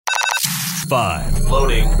5.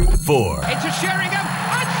 Loading. 4. Into Sheringham.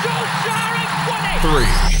 And Solskjaer has won it.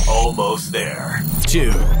 3. Almost there.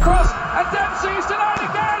 2. Cross. And Dempsey's denied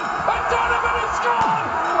again. And Donovan has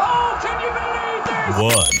scored. Oh, can you believe this?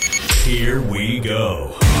 1. Here we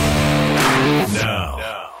go.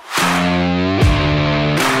 Now.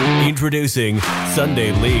 Introducing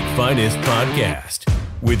Sunday League Finest Podcast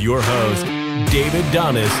with your host, David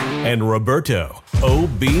Donis and Roberto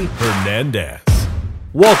O.B. Hernandez.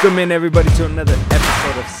 Welcome in, everybody, to another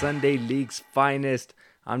episode of Sunday League's Finest.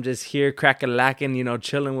 I'm just here crack-a-lacking,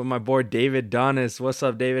 chilling with my boy, David Donis. What's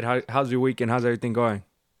up, David? How's your weekend? How's everything going?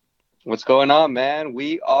 What's going on, man?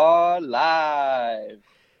 We are live.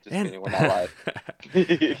 Just kidding, we're not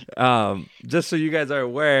live. Just so you guys are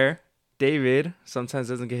aware, David sometimes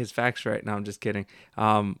doesn't get his facts right. No, I'm just kidding.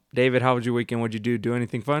 David, how was your weekend? What'd you do? Do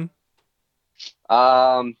anything fun?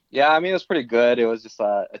 Yeah, I mean, it was pretty good. It was just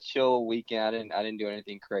a chill weekend. I didn't do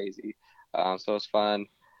anything crazy. So it was fun.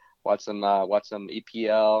 Watch some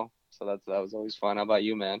EPL. So that was always fun. How about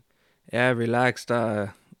you, man? Yeah, relaxed.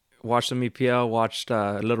 Watched some EPL. Watched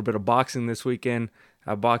a little bit of boxing this weekend.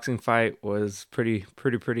 A boxing fight was pretty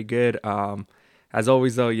good. As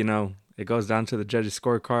always, though, it goes down to the judges'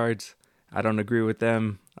 scorecards. I don't agree with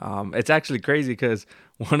them. It's actually crazy because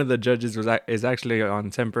one of the judges is actually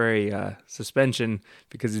on temporary suspension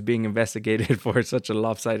because he's being investigated for such a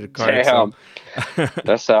lopsided card. Damn.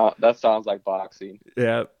 So, that sounds like boxing.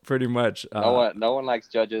 Yeah, pretty much. No one likes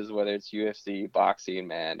judges, whether it's UFC, boxing,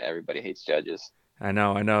 man. Everybody hates judges. I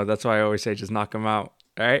know. That's why I always say just knock them out.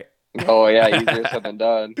 All right? Oh, yeah, easier said than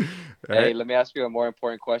done. Right? Hey, let me ask you a more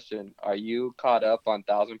important question. Are you caught up on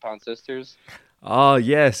 1,000 Pound Sisters? Oh,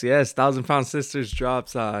 yes. 1,000 Pound Sisters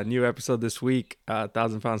drops a new episode this week.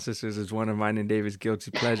 1,000 Pound Sisters is one of mine and David's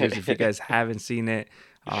guilty pleasures. If you guys haven't seen it,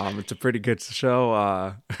 it's a pretty good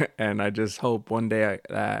show. And I just hope one day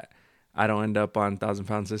that I don't end up on 1,000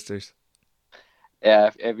 Pound Sisters. Yeah,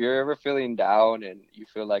 if you're ever feeling down and you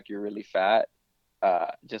feel like you're really fat,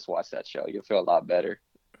 just watch that show. You'll feel a lot better.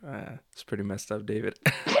 It's pretty messed up, David.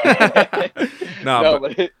 But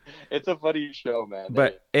it's a funny show, man.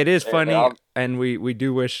 But it is funny, and we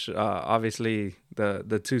do wish, obviously,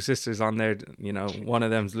 the two sisters on there, one of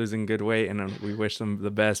them's losing good weight, and we wish them the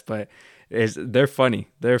best. But they're funny.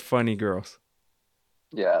 They're funny girls.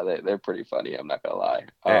 Yeah, they're pretty funny. I'm not gonna lie.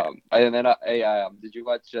 And then did you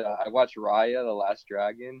watch? I watched Raya, the Last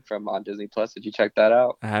Dragon on Disney Plus. Did you check that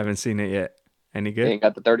out? I haven't seen it yet. Any good? You ain't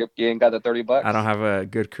got the $30. I don't have a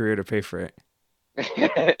good career to pay for it.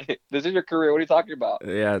 This is your career. What are you talking about?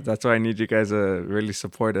 Yeah, that's why I need you guys to really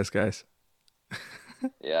support us, guys.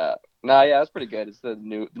 Yeah. It's pretty good. It's the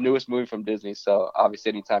newest movie from Disney. So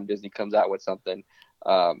obviously anytime Disney comes out with something,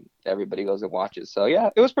 everybody goes and watches. So yeah,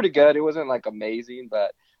 it was pretty good. It wasn't like amazing,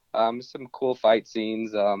 but some cool fight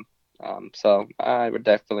scenes. So I would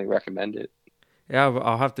definitely recommend it. Yeah,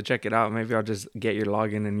 I'll have to check it out. Maybe I'll just get your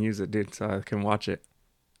login and use it, dude, so I can watch it.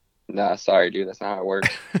 Nah, sorry, dude. That's not how it works.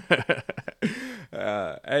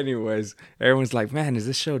 Anyways, everyone's like, man, is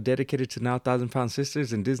this show dedicated to now 1,000 Pound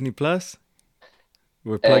Sisters and Disney Plus?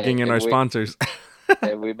 We're plugging in our sponsors.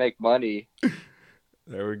 And we make money.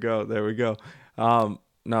 There we go.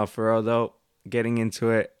 No, for real, though, getting into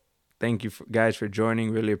it, thank you guys for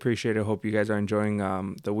joining. Really appreciate it. Hope you guys are enjoying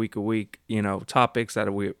the week topics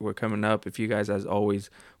that we're coming up. If you guys, as always,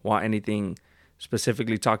 want anything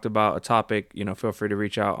specifically talked about, a topic, feel free to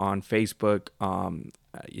reach out on Facebook.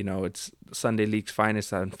 It's Sunday League's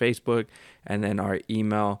Finest on Facebook, and then our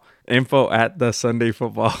email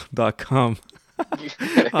info@thesundayfootball.com.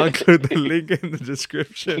 I'll include the link in the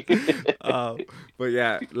description. But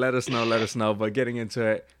yeah, let us know. But getting into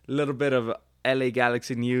it, a little bit of LA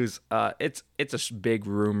Galaxy news. It's a big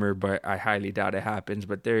rumor, but I highly doubt it happens.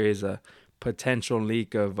 But there is a potential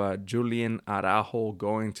leak of Julian Araujo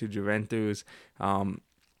going to Juventus.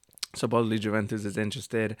 Supposedly Juventus is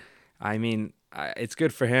interested. I mean, it's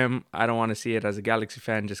good for him. I don't want to see it as a Galaxy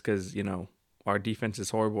fan just because, our defense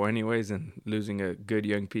is horrible anyways, and losing a good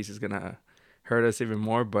young piece is going to hurt us even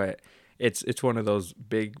more. But it's one of those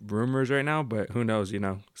big rumors right now. But who knows,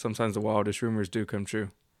 sometimes the wildest rumors do come true.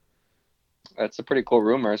 That's a pretty cool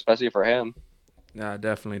rumor, especially for him. Yeah,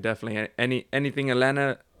 definitely. Anything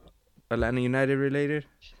Atlanta United related?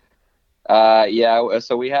 Yeah.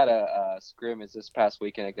 So we had a scrimmage this past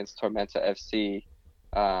weekend against Tormenta FC,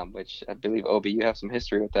 which I believe, Obi, you have some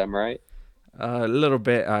history with them, right? A little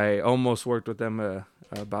bit. I almost worked with them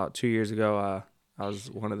about 2 years ago. I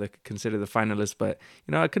was one of considered the finalists, but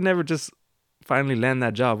I could never just finally land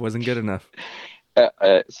that job. Wasn't good enough.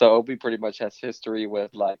 So Obi pretty much has history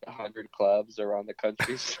with like 100 clubs around the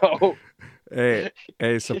country. So, Hey,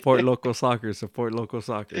 hey, support local soccer. Support local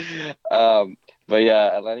soccer. um, but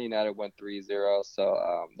yeah, Atlanta United won 3-0.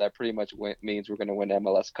 So that pretty much means we're gonna win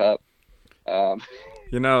MLS Cup. Um,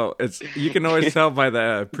 You know, it's you can always tell by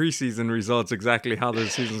the preseason results exactly how the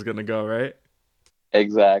season's gonna go, right?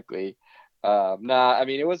 exactly. Nah, I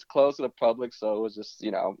mean it was close to the public, so it was just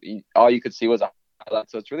all you could see was a highlight.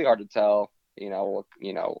 So it's really hard to tell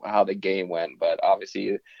how the game went. But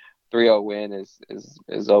obviously, 3-0 win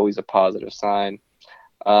is always a positive sign.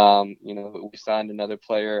 We signed another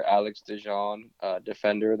player, Alex DeJean,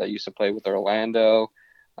 defender that used to play with Orlando.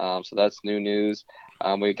 So that's new news.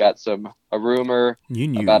 We got a rumor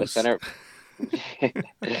New about a news. center.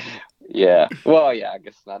 Yeah. Well, yeah, I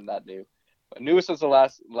guess not that new. But newest was the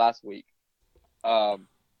last week. Um,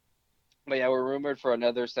 but yeah, we're rumored for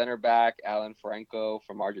another center back, Alan Franco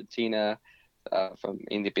from Argentina, from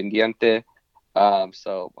Independiente.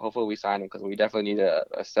 So hopefully we sign him because we definitely need a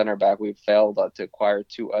center back. We failed to acquire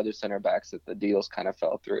two other center backs that the deals kind of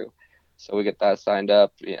fell through. So we get that signed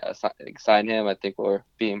up. Yeah, sign him. I think we'll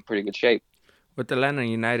be in pretty good shape. With Atlanta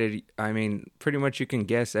United, I mean, pretty much you can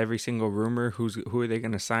guess every single rumor. Who are they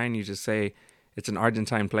gonna sign? You just say it's an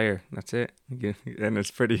Argentine player. That's it, and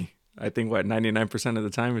it's pretty. I think what 99% of the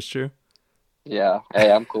time is true. Yeah. Hey,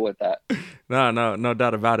 I'm cool with that. No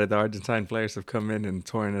doubt about it. The Argentine players have come in and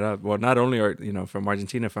torn it up. Well, not only are from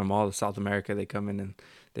Argentina, from all of South America, they come in and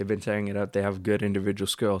they've been tearing it up. They have good individual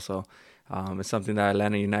skill, so it's something that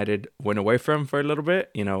Atlanta United went away from for a little bit,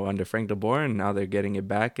 under Frank De Boer, and now they're getting it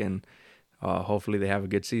back, and hopefully they have a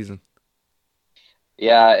good season.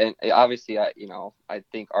 Yeah, and obviously, I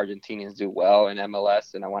think Argentinians do well in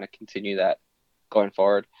MLS, and I want to continue that going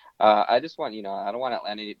forward. I just want, I don't want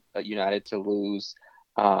Atlanta United to lose,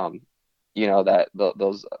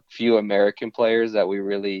 those few American players that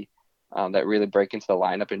really break into the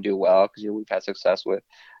lineup and do well because we've had success with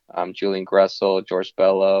Julian Gressel, George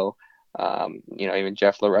Bello, even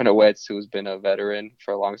Jeff Lorenowitz, who's been a veteran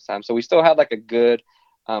for a long time. So we still have like a good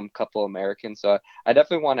couple Americans. So I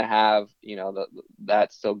definitely want to have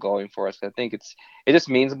that still going for us. I think it just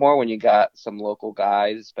means more when you got some local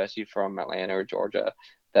guys, especially from Atlanta or Georgia,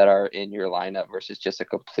 that are in your lineup versus just a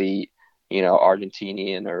complete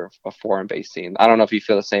Argentinian or a foreign based team. I don't know if you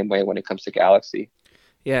feel the same way when it comes to Galaxy.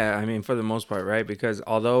 Yeah, I mean, for the most part, right? Because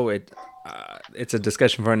although it's a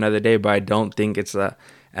discussion for another day, but I don't think it's a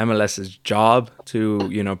MLS's job to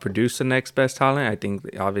produce the next best talent. I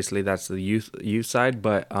think obviously that's the youth side,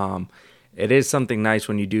 but it is something nice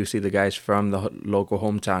when you do see the guys from the local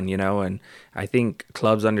hometown, and I think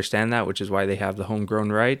clubs understand that, which is why they have the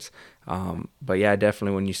homegrown rights. But yeah,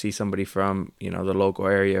 definitely when you see somebody from the local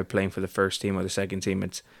area playing for the first team or the second team,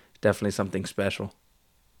 it's definitely something special.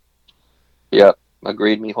 Yep,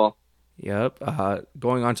 agreed, Mijo. Yep.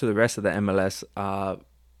 Going on to the rest of the MLS,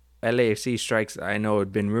 LAFC strikes. I know it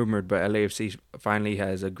had been rumored, but LAFC finally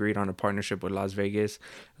has agreed on a partnership with Las Vegas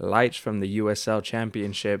Lights from the USL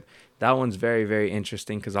Championship. That one's very, very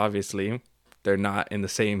interesting because obviously they're not in the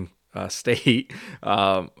same state,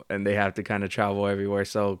 and they have to kind of travel everywhere.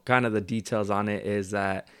 So, kind of the details on it is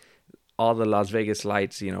that all the Las Vegas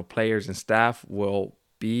Lights, players and staff will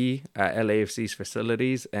be at LAFC's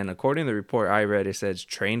facilities. And according to the report I read, it says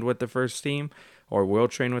trained with the first team or will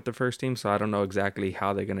train with the first team. So I don't know exactly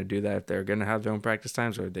how they're going to do that, if they're going to have their own practice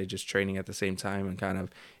times or are they just training at the same time and kind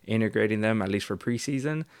of integrating them, at least for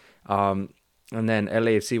preseason. And then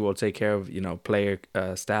LAFC will take care of, player,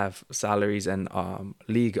 staff salaries and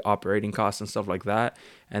league operating costs and stuff like that.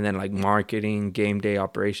 And then like marketing, game day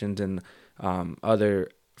operations, and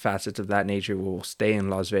other facets of that nature will stay in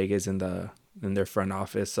Las Vegas in their front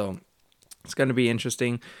office. So it's going to be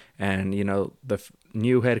interesting. And, the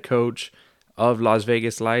new head coach of Las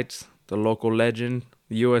Vegas Lights, the local legend,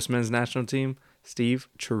 the U.S. men's national team, Steve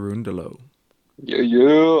Cherundolo.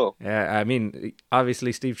 Yeah. Yeah, I mean,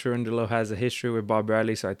 obviously Steve Cherundolo has a history with Bob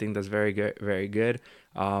Bradley, so I think that's very good, very good.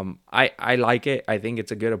 I like it. I think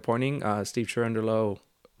it's a good appointing. Steve Cherundolo,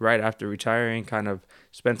 right after retiring, kind of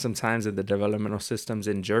spent some time in the developmental systems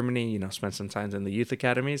in Germany, spent some time in the youth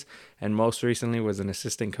academies, and most recently was an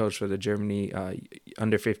assistant coach for the Germany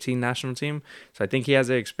under 15 national team. So I think he has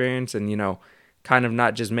the experience and, kind of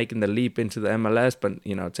not just making the leap into the MLS, but,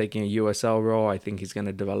 taking a USL role. I think he's going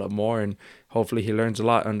to develop more, and hopefully he learns a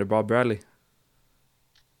lot under Bob Bradley.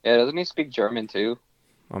 Yeah, doesn't he speak German too?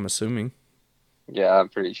 I'm assuming. Yeah, I'm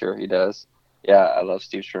pretty sure he does. Yeah, I love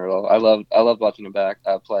Steve Cherundolo. I love watching him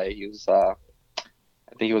play. He was I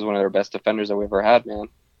think he was one of their best defenders that we ever had, man.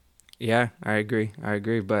 Yeah, I agree.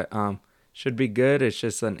 But should be good. It's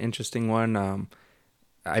just an interesting one.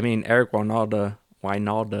 I mean, Eric Ronaldo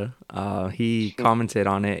Wijnaldum. He commented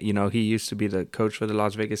on it. You know, he used to be the coach for the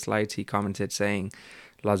Las Vegas Lights. He commented saying,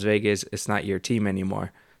 "Las Vegas, it's not your team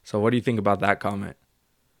anymore." So, what do you think about that comment?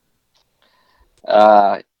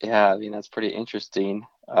 Yeah, I mean that's pretty interesting.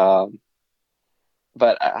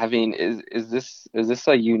 But I mean, is this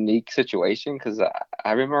a unique situation? Because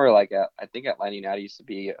I remember like I think Atlanta United used to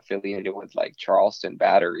be affiliated with like Charleston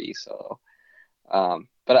Battery, so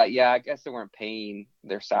but yeah, I guess they weren't paying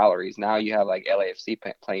their salaries. Now you have like LAFC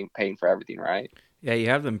paying for everything, right? Yeah, you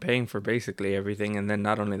have them paying for basically everything, and then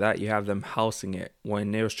not only that, you have them housing it.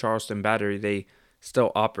 When it was Charleston Battery, they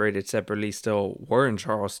still operated separately, still were in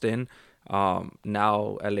Charleston.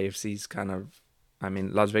 Now LAFC's kind of, I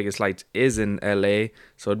mean, Las Vegas Lights is in LA,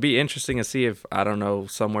 so it'd be interesting to see if, I don't know,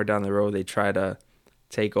 somewhere down the road they try to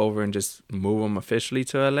take over and just move them officially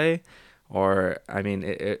to LA, or I mean,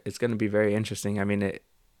 it's going to be very interesting. I mean,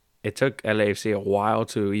 it took LAFC a while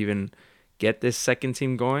to even get this second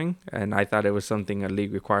team going, and I thought it was something, a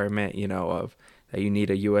league requirement, you know, of that you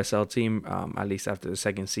need a USL team, at least after the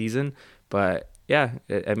second season. But yeah,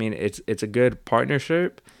 I mean, it's a good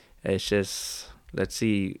partnership. It's just, let's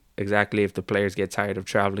see exactly if the players get tired of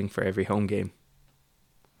traveling for every home game,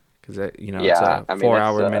 because you know it's Yeah, a I mean 4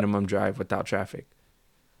 hour minimum drive without traffic.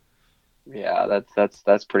 yeah,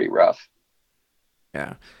 that's pretty rough.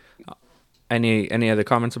 Yeah. Any other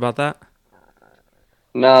comments about that?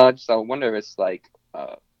 No, just I wonder if it's like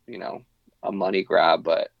you know, a money grab,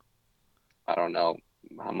 but I don't know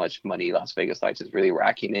how much money Las Vegas Lights is really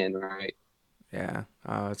racking in, right? Yeah,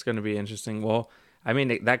 it's going to be interesting. Well, I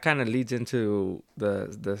mean that kind of leads into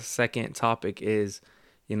the second topic is,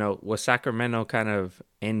 you know, was Sacramento kind of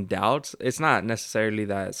in doubt? It's not necessarily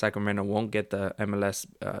that Sacramento won't get the MLS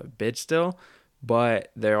bid still,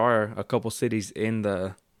 but there are a couple cities in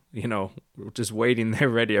the, you know, just waiting there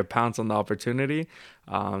ready to pounce on the opportunity.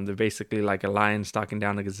 They're basically like a lion stalking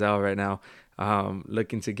down a gazelle right now,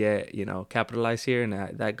 looking to get, you know, capitalize here, and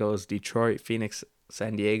that goes Detroit, Phoenix,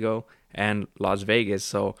 San Diego, and Las Vegas.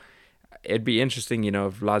 So it'd be interesting, you know,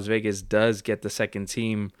 if Las Vegas does get the second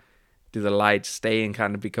team, do the Lights stay and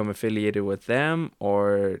kind of become affiliated with them,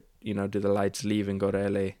 or, you know, do the Lights leave and go to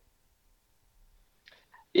LA?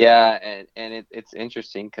 Yeah, and it's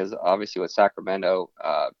interesting because obviously with Sacramento,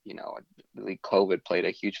 you know, I believe COVID played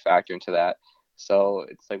a huge factor into that. So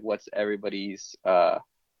it's like, what's everybody's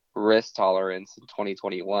risk tolerance in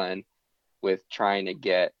 2021 with trying to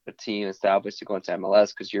get a team established to go into MLS?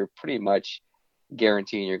 Because you're pretty much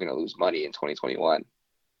guaranteeing you're going to lose money in 2021.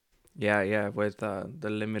 Yeah, yeah, with the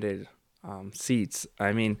limited seats.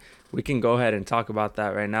 I mean, we can go ahead and talk about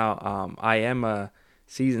that right now. I am a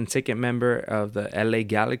season ticket member of the LA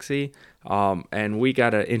Galaxy, and we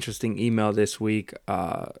got an interesting email this week,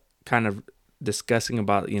 kind of discussing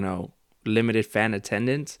about, you know, limited fan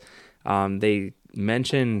attendance. They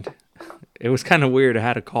mentioned it was kind of weird. I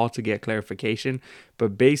had a call to get clarification,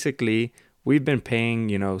 but basically, we've been paying,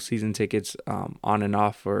 you know, season tickets on and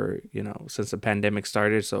off for, you know, since the pandemic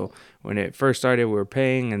started. So when it first started, we were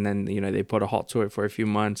paying, and then, you know, they put a halt to it for a few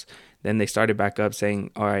months. Then they started back up saying,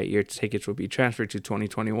 all right, your tickets will be transferred to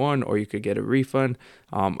 2021, or you could get a refund.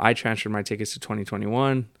 I transferred my tickets to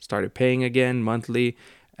 2021, started paying again monthly,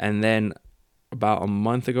 and then about a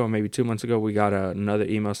month ago, maybe 2 months ago, we got another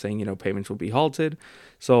email saying, you know, payments will be halted.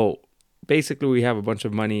 So basically, we have a bunch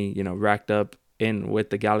of money, you know, racked up in with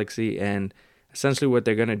the Galaxy, and essentially what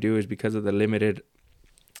they're gonna do is, because of the limited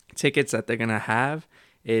tickets that they're gonna have,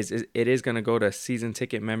 is it is gonna go to season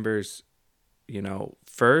ticket members, you know,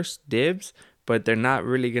 first dibs. But they're not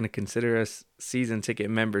really gonna consider us season ticket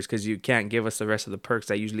members because you can't give us the rest of the perks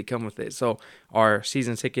that usually come with it. So our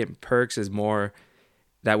season ticket perks is more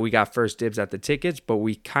that we got first dibs at the tickets, but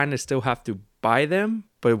we kind of still have to buy them,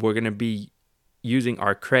 but we're going to be using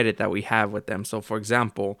our credit that we have with them. So for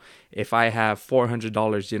example, if I have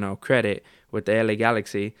 $400, you know, credit with the LA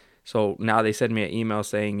Galaxy, so now they send me an email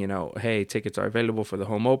saying, you know, hey, tickets are available for the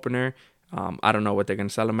home opener. I don't know what they're going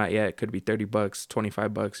to sell them at yet. It could be $30,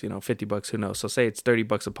 $25, you know, $50, who knows. So say it's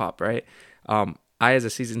 $30 a pop, right? I, as a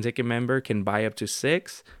season ticket member, can buy up to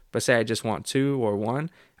six, but say I just want two or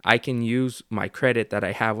one, I can use my credit that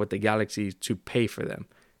I have with the Galaxy to pay for them.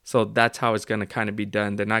 So that's how it's going to kind of be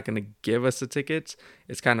done. They're not going to give us the tickets.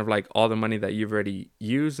 It's kind of like all the money that you've already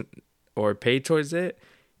used or paid towards it,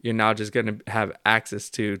 you're now just going to have access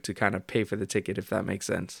to kind of pay for the ticket, if that makes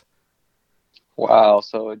sense. Wow.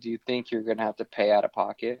 So do you think you're going to have to pay out of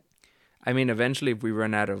pocket? I mean, eventually, if we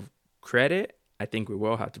run out of credit, I think we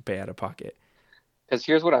will have to pay out of pocket. Because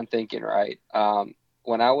here's what I'm thinking, right?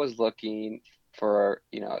 When I was looking for,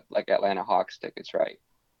 you know, like Atlanta Hawks tickets, right?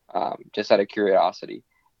 Just out of curiosity,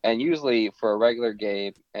 And usually for a regular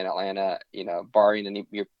game in Atlanta, barring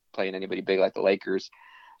you're playing anybody big like the Lakers,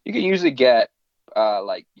 you can usually get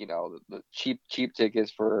the cheap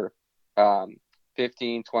tickets for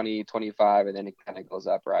 15, 20, 25, and then it kind of goes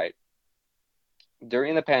up, right?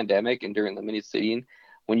 During the pandemic and during limited seating,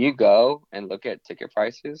 when you go and look at ticket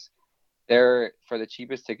prices, they're for the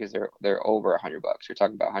cheapest tickets, they're over $100. You're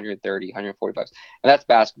talking about 130, $140, and that's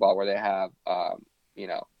basketball where they have a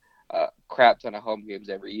crap ton of home games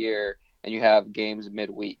every year, and you have games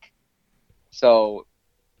midweek. So,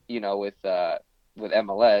 with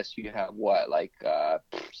MLS, you have what,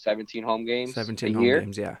 17 home games 17 a home year,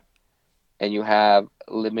 games, yeah. and you have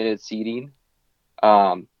limited seating.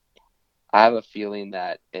 I have a feeling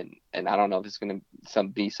that, and I don't know if it's going to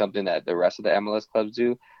be something that the rest of the MLS clubs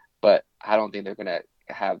do, but I don't think they're going to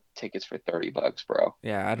have tickets for $30, bro.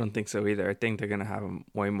 Yeah, I don't think so either. I think they're going to have them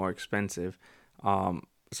way more expensive.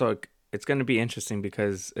 So it's going to be interesting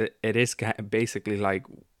because it is basically like,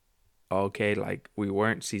 okay, like we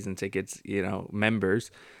weren't season tickets, members.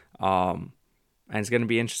 And it's going to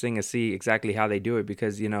be interesting to see exactly how they do it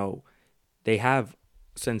because, they have,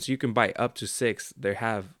 since you can buy up to 6, they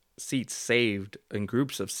have seats saved in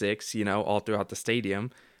groups of 6, all throughout the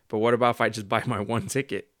stadium. But what about if I just buy my 1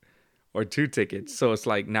 ticket or 2 tickets? So it's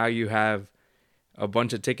like now you have a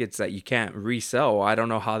bunch of tickets that you can't resell. I don't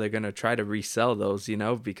know how they're going to try to resell those,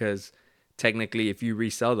 because technically if you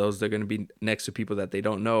resell those, they're going to be next to people that they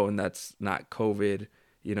don't know, and that's not COVID,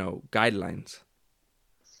 guidelines.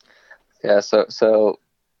 Yeah, so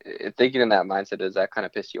thinking in that mindset, does that kind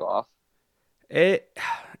of piss you off?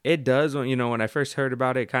 It does. When I first heard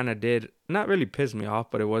about it, kind of did not really piss me off,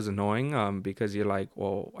 but it was annoying because you're like,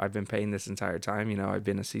 well, I've been paying this entire time. I've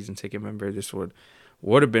been a season ticket member. This would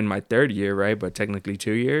have been my 3rd year, right? But technically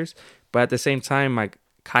 2 years. But at the same time, I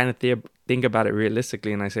kind of think about it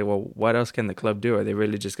realistically, and I say, well, what else can the club do? Are they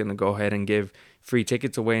really just going to go ahead and give free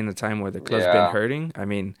tickets away in the time where the club's been hurting? I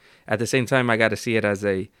mean, at the same time, I got to see it as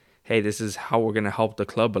hey, this is how we're going to help the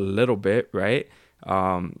club a little bit, right?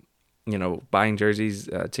 Buying jerseys,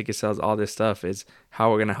 ticket sales, all this stuff is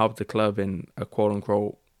how we're going to help the club in a quote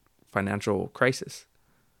unquote financial crisis.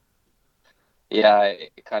 Yeah,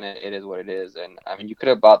 it is what it is. And I mean, you could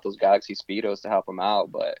have bought those Galaxy Speedos to help them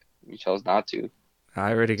out, but you chose not to.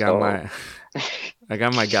 I already got I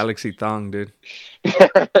got my Galaxy thong, dude.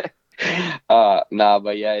 Nah,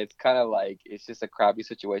 but yeah, it's kind of like, it's just a crappy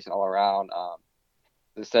situation all around.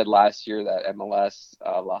 They said last year that MLS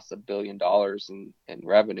lost $1 billion in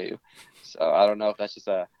revenue. So I don't know if that's just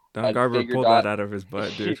Don Garber pulled that out of his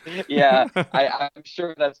butt, dude. Yeah, I'm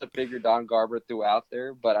sure that's the figure Don Garber threw out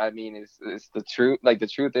there. But I mean, it's the truth. Like, the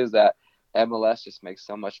truth is that MLS just makes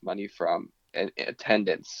so much money from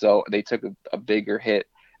attendance. So they took a bigger hit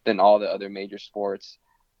than all the other major sports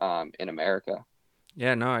in America.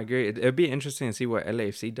 Yeah, no, I agree. It'd be interesting to see what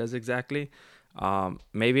LAFC does exactly.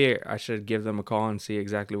 Maybe I should give them a call and see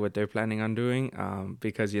exactly what they're planning on doing.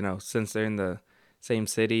 Because since they're in the same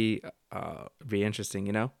city, it'd be interesting.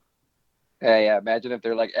 Yeah. Imagine if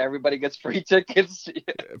they're like, everybody gets free tickets.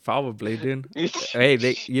 Probably, dude. Hey,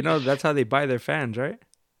 that's how they buy their fans, right?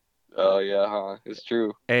 Oh yeah, huh? It's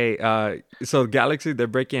true. Hey, so Galaxy, they're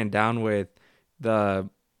breaking it down with the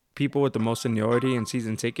people with the most seniority and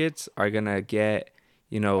season tickets are gonna get,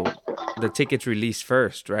 the tickets released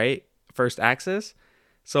first, right? First access.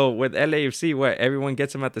 So with LAFC, everyone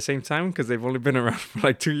gets them at the same time because they've only been around for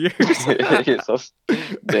like 2 years. So,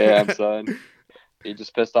 damn, son. He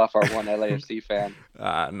just pissed off our one LAFC fan.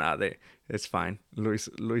 It's fine.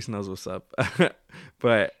 Luis knows what's up.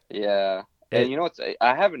 But yeah, and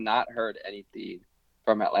I have not heard anything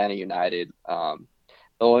from Atlanta United.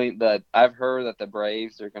 I've heard that the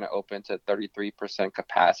Braves are going to open to 33%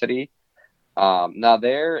 capacity. Now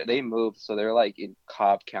they moved, so they're like in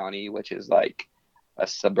Cobb County, which is like a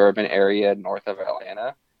suburban area north of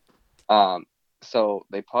Atlanta. So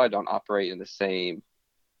they probably don't operate in the same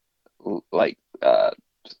like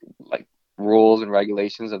rules and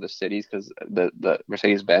regulations of the cities, because the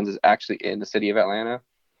Mercedes-Benz is actually in the city of Atlanta.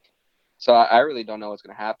 So I really don't know what's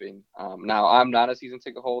going to happen. Now I'm not a season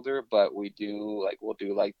ticket holder, but we'll do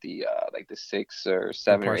the 6 or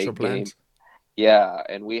 7 or 8 games. Yeah,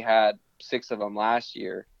 and we had 6 of them last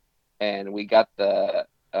year, and we got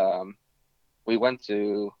we went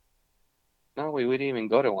to. No, we didn't even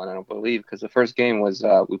go to one, I don't believe, because the first game was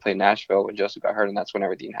we played Nashville when Joseph got hurt, and that's when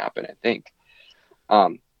everything happened, I think.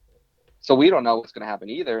 So we don't know what's going to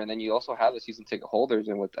happen either. And then you also have the season ticket holders,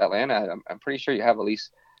 and with Atlanta, I'm pretty sure you have at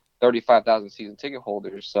least 35,000 season ticket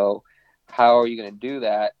holders. So how are you going to do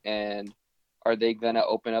that? And are they going to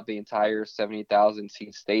open up the entire 70,000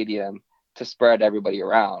 seat stadium to spread everybody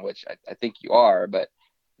around, which I think you are, but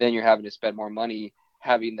then you're having to spend more money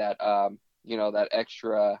having that that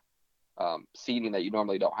extra seating that you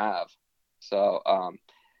normally don't have. So,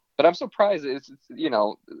 but I'm surprised it's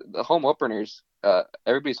the home openers.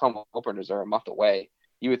 Everybody's home openers are a month away.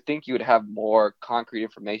 You would think you would have more concrete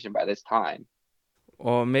information by this time.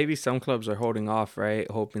 Or maybe some clubs are holding off, right?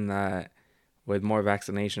 Hoping that with more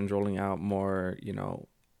vaccinations rolling out, more,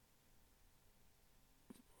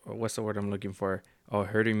 what's the word I'm looking for? Oh,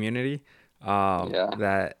 herd immunity. Yeah.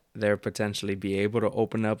 That they're potentially be able to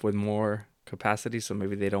open up with more capacity. So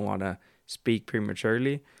maybe they don't want to speak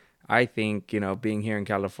prematurely. I think, being here in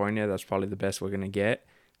California, that's probably the best we're going to get.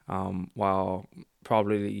 While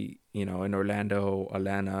probably, in Orlando,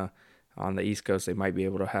 Atlanta, on the East Coast, they might be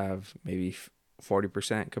able to have maybe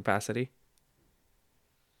 40% capacity.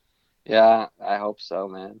 Yeah, I hope so,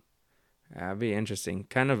 man. That'd be interesting.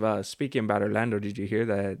 Kind of speaking about Orlando, did you hear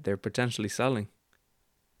that they're potentially selling?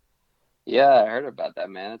 Yeah, I heard about that,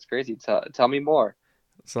 man. It's crazy. Tell me more.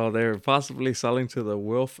 So they're possibly selling to the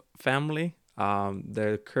Wilf family.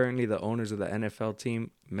 They're currently the owners of the NFL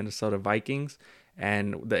team, Minnesota Vikings.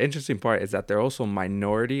 And the interesting part is that they're also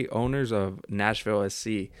minority owners of Nashville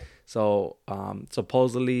SC. So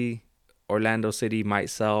supposedly Orlando City might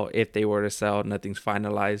sell. If they were to sell, nothing's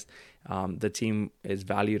finalized. The team is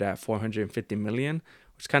valued at 450 million,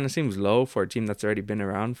 which kind of seems low for a team that's already been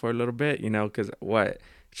around for a little bit. Because what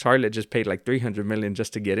Charlotte just paid like 300 million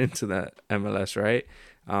just to get into the MLS, right?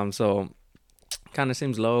 So kind of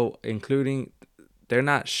seems low, including they're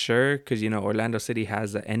not sure because Orlando City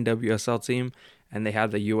has the NWSL team and they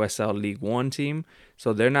have the USL League One team,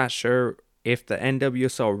 so they're not sure if the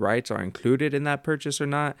NWSL rights are included in that purchase or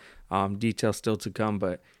not. Details still to come,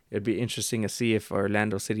 but it'd be interesting to see if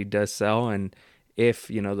Orlando City does sell and if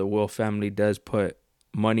the Will family does put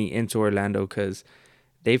money into Orlando because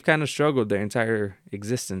they've kind of struggled their entire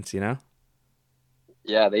existence.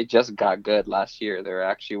 Yeah, they just got good last year. They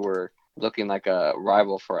actually were looking like a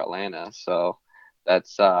rival for Atlanta. So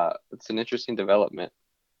that's it's an interesting development.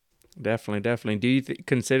 Definitely. Do you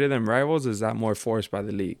consider them rivals? Or is that more forced by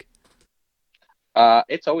the league?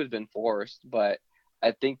 It's always been forced, but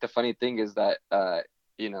I think the funny thing is that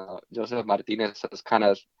Joseph Martinez has kind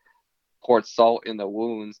of poured salt in the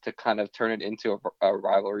wounds to kind of turn it into a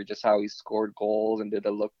rivalry. Just how he scored goals and did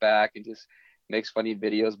the look back and just makes funny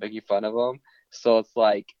videos making fun of him. So it's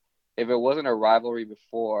like if it wasn't a rivalry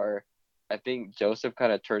before, I think Joseph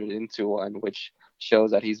kind of turned it into one, which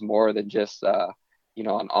shows that he's more than just an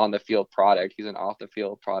on the field product. He's an off the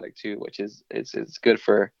field product too, which is it's good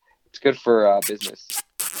for business.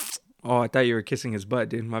 Oh, I thought you were kissing his butt,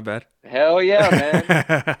 dude. My bad. Hell yeah,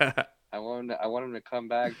 man. I want him to come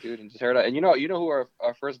back, dude, and just hear it. And you know who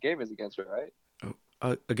our first game is against,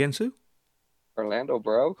 right? Against who? Orlando,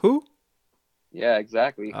 bro. Who? Yeah,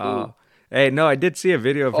 exactly. Who? Hey, no, I did see a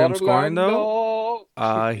video of him scoring though.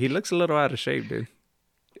 Orlando. He looks a little out of shape, dude.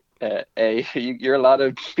 Hey, you're allowed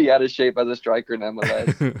to be out of shape as a striker in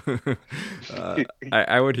MLS.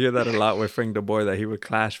 I would hear that a lot with Frank de Boer that he would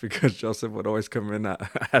clash because Joseph would always come in out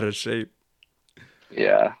of shape.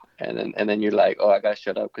 Yeah, and then you're like, oh, I gotta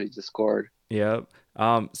shut up because he just scored. Yep.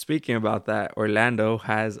 Speaking about that, Orlando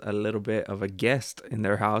has a little bit of a guest in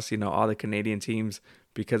their house. All the Canadian teams,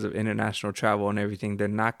 because of international travel and everything, they're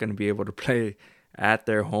not going to be able to play at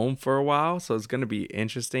their home for a while. So it's going to be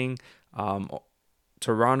interesting.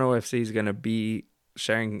 Toronto FC is going to be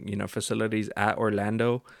sharing, facilities at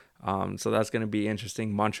Orlando. So that's going to be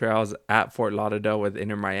interesting. Montreal's at Fort Lauderdale with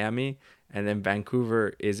Inter Miami. And then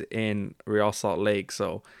Vancouver is in Real Salt Lake.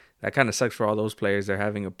 So that kind of sucks for all those players. They're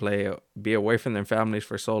having to be away from their families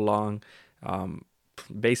for so long.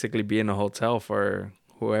 Basically be in a hotel for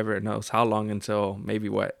whoever knows how long until maybe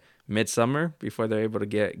midsummer before they're able to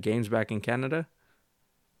get games back in Canada.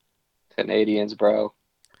 Canadians, bro.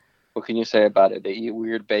 What can you say about it? They eat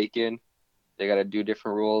weird bacon. They got to do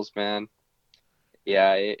different rules, man.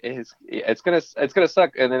 Yeah, it's gonna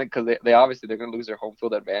suck, and then because they obviously they're gonna lose their home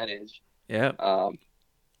field advantage. Yeah.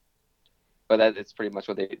 But it's pretty much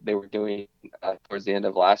what they were doing towards the end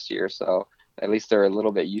of last year. So at least they're a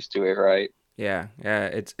little bit used to it, right? Yeah.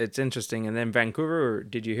 It's interesting. And then Vancouver,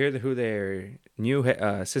 did you hear who their new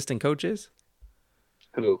assistant coach is?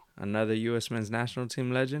 Who? Another U.S. men's national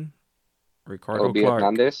team legend, Ricardo Obi Clark.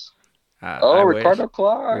 Hernandez? Ricardo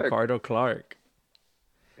Clark. Ricardo Clark.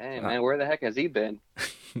 Hey, man, where the heck has he been?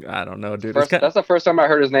 I don't know, dude. That's the first time I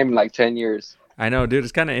heard his name in like 10 years. I know, dude.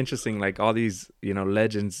 It's kind of interesting. Like all these,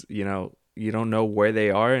 legends, you don't know where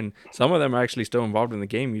they are. And some of them are actually still involved in the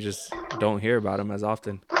game. You just don't hear about them as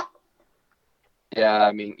often. Yeah,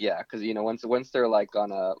 I mean, yeah, because, once they're like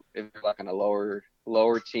on a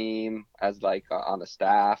lower team as like on a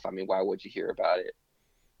staff, I mean, why would you hear about it?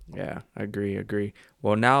 Yeah, agree.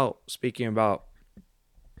 Well, now speaking about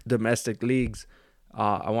domestic leagues,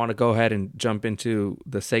 I want to go ahead and jump into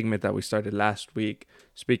the segment that we started last week,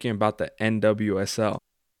 speaking about the NWSL.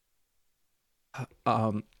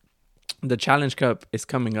 Um, the Challenge Cup is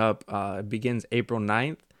coming up. It begins April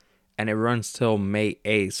 9th and it runs till May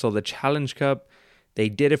 8th. So the Challenge Cup, they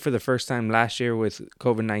did it for the first time last year with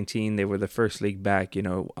COVID-19. They were the first league back,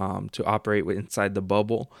 to operate inside the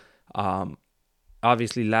bubble. Um,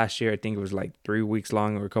 Obviously, last year, I think it was like 3 weeks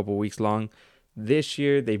long or a couple weeks long. This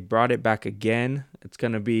year, they brought it back again. It's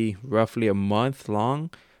going to be roughly a month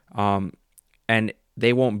long. And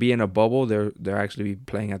they won't be in a bubble. They're actually be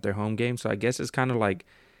playing at their home game. So I guess it's kind of like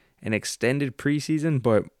an extended preseason,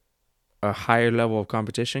 but a higher level of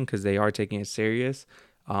competition because they are taking it serious.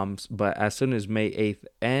 But as soon as May 8th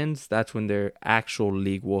ends, that's when their actual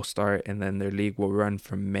league will start, and then their league will run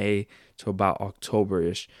from May to about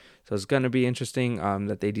October-ish. So it's going to be interesting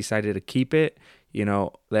that they decided to keep it.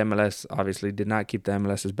 The MLS obviously did not keep the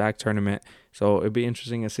MLS's back tournament. So it'd be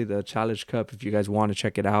interesting to see the Challenge Cup if you guys want to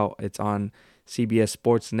check it out. It's on CBS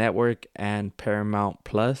Sports Network and Paramount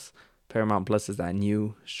Plus. Paramount Plus is that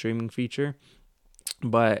new streaming feature.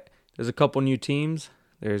 But there's a couple new teams.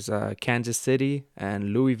 There's Kansas City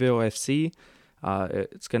and Louisville FC.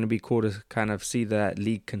 It's going to be cool to kind of see that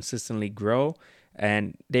league consistently grow.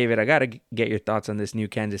 And David, I got to get your thoughts on this new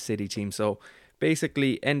Kansas City team. So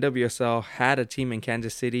basically, NWSL had a team in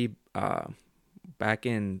Kansas City back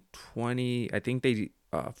in I think they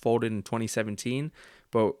folded in 2017,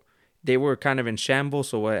 but they were kind of in shambles.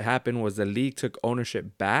 So what happened was the league took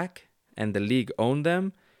ownership back and the league owned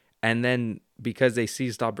them. And then because they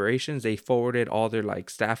ceased operations, they forwarded all their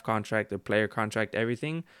staff contract, their player contract,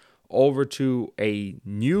 everything over to a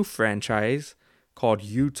new franchise called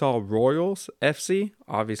Utah Royals FC,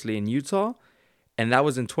 obviously in Utah. And that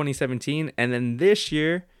was in 2017. And then this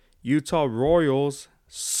year, Utah Royals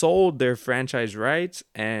sold their franchise rights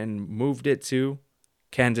and moved it to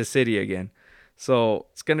Kansas City again. So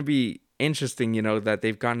it's going to be interesting, that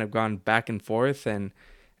they've kind of gone back and forth. And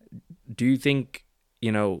do you think,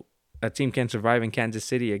 a team can survive in Kansas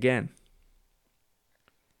City again?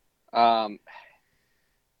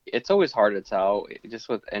 It's always hard to tell. Just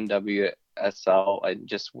with NWSL and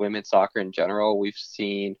just women's soccer in general, we've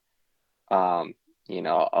seen, a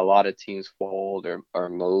lot of teams fold or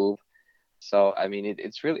move. So I mean,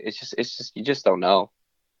 it's just you just don't know.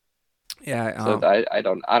 Yeah. So I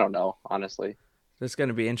don't know, honestly. It's going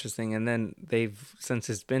to be interesting. And then since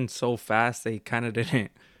it's been so fast, they kind of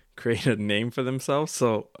didn't create a name for themselves.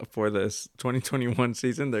 So for this 2021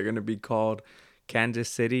 season, they're going to be called Kansas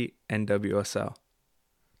City NWSL.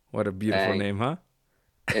 What a beautiful name, huh?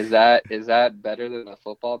 Is that better than a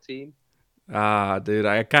football team? Dude,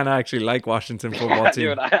 I kind of actually like Washington football team.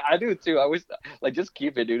 Dude, I do too. I wish just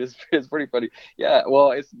keep it, dude. It's pretty funny. Yeah,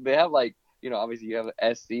 well, they have obviously you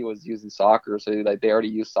have SC was using soccer, so they already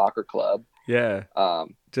use soccer club. Yeah.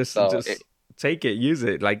 Just take it, use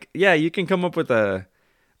it. You can come up with the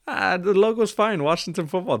logo's fine. Washington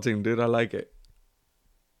football team, dude. I like it.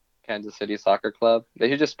 Kansas City Soccer Club. They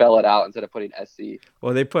should just spell it out instead of putting SC.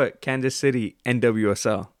 Well, they put Kansas City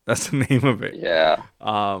NWSL. That's the name of it. Yeah.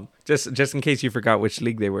 Just in case you forgot which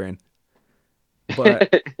league they were in.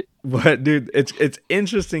 But dude, it's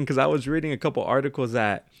interesting because I was reading a couple articles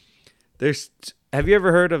that have you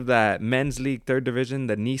ever heard of that men's league 3rd division,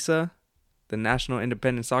 the NISA, the National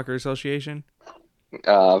Independent Soccer Association?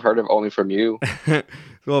 I've heard of only from you.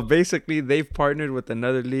 Well, basically, they've partnered with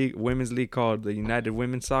another league, women's league called the United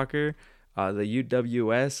Women's Soccer, the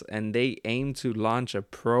UWS, and they aim to launch a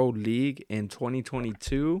pro league in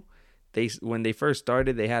 2022. When they first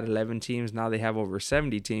started, they had 11 teams. Now they have over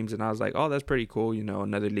 70 teams, and I was like, oh, that's pretty cool.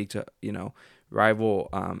 Another league to rival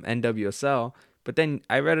NWSL. But then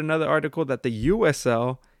I read another article that the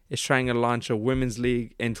USL is trying to launch a women's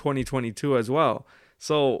league in 2022 as well.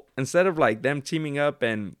 So instead of them teaming up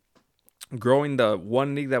and growing the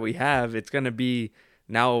one league that we have, it's going to be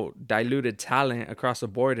now diluted talent across the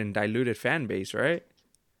board and diluted fan base, right?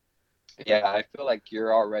 Yeah, I feel like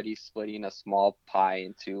you're already splitting a small pie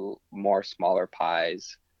into more smaller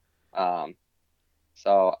pies. So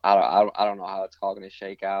I don't know how it's all going to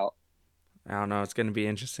shake out. I don't know. It's going to be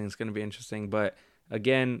interesting. But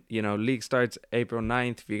again, league starts April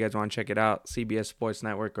 9th. If you guys want to check it out, CBS Sports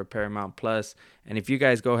Network or Paramount Plus. And if you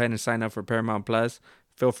guys go ahead and sign up for Paramount Plus,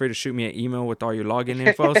 feel free to shoot me an email with all your login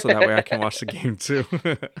info so that way I can watch the game too.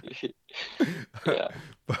 Yeah.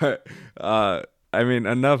 But,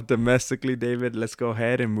 enough domestically, David. Let's go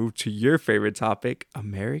ahead and move to your favorite topic,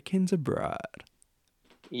 Americans abroad.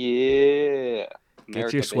 Yeah.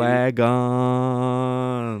 Get your swag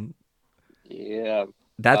on. Yeah.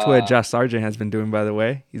 That's what Josh Sargent has been doing, by the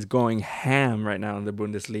way. He's going ham right now in the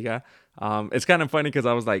Bundesliga. It's kind of funny because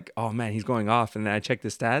I was like, oh man, he's going off. And then I checked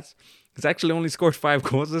his stats. He's actually only scored 5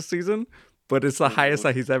 goals this season, but it's the highest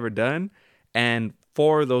that he's ever done. And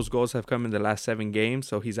 4 of those goals have come in the last 7 games.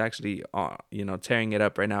 So he's actually, tearing it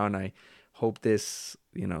up right now. And I hope this,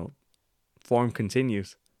 form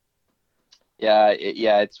continues. Yeah,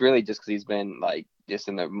 it's really just because he's been like just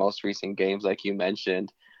in the most recent games, like you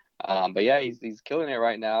mentioned. But yeah, he's killing it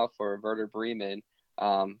right now for Werder Bremen.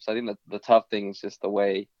 So I think the tough thing is just the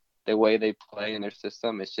way they play in their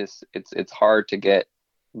system. It's just it's hard to get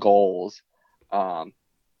goals.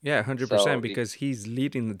 Yeah, 100%, because he's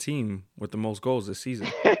leading the team with the most goals this season.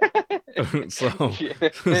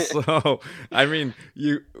 So I mean,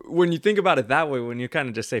 when you think about it that way, when you kind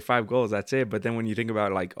of just say 5 goals, that's it. But then when you think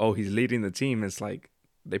about like, oh, he's leading the team, it's like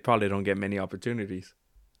they probably don't get many opportunities.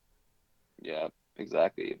 Yeah,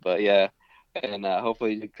 exactly. But yeah, and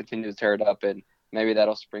hopefully he continues to tear it up, and maybe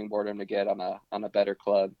that'll springboard him to get on a better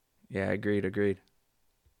club. Yeah, agreed.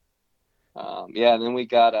 Yeah, and then we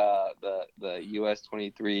got the US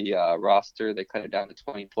 23 roster. They cut it down to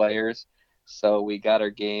 20 players. So we got our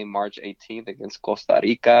game March 18th against Costa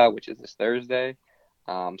Rica, which is this Thursday.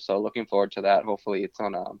 So looking forward to that. Hopefully it's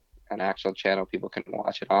on an actual channel people can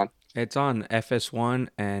watch it on. It's on FS1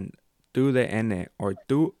 and TUDN or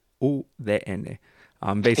TUDN.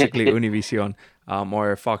 Basically Univision,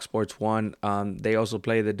 or Fox Sports 1. They also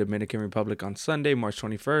play the Dominican Republic on Sunday, March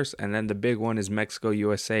 21st, and then the big one is Mexico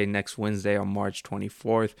USA next Wednesday on March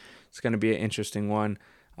 24th. It's going to be an interesting one.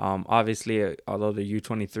 Obviously, although the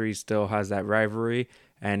U23 still has that rivalry,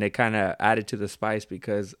 and it kind of added to the spice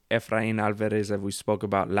because Efrain Alvarez, as we spoke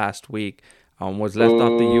about last week, was left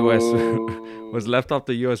off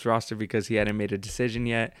the U.S. roster because he hadn't made a decision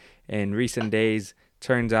yet. In recent days,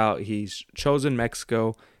 turns out he's chosen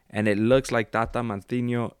Mexico, and it looks like Tata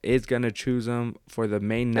Martino is going to choose him for the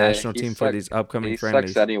main national team for these upcoming friendlies.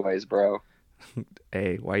 He sucks anyways, bro.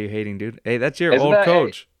 Hey, why are you hating, dude? Hey, that's your old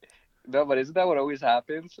coach. No, but isn't that what always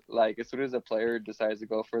happens? Like, as soon as a player decides to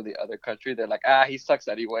go for the other country, they're like, he sucks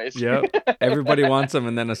anyways. Yep. Everybody wants him,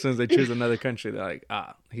 and then as soon as they choose another country, they're like,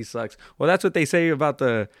 he sucks. Well, that's what they say about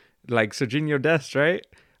Serginho Dest, right?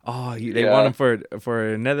 Oh, they want him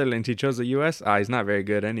for Netherlands. He chose the U.S. He's not very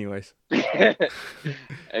good anyways.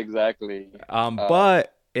 Exactly.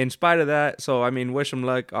 But in spite of that, so, I mean, wish him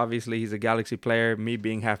luck. Obviously, he's a Galaxy player. Me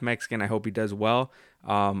being half Mexican, I hope he does well.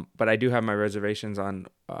 But I do have my reservations on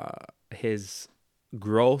his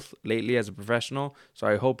growth lately as a professional. So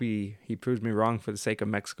I hope he proves me wrong for the sake of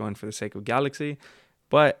Mexico and for the sake of Galaxy.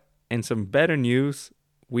 But in some better news,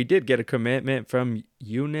 we did get a commitment from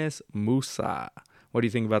Yunus Musah. What do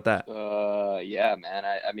you think about that? Yeah, man.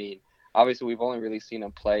 I mean, obviously we've only really seen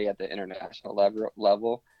him play at the international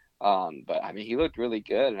level. But I mean, he looked really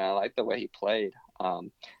good, and I like the way he played.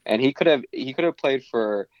 And he could have played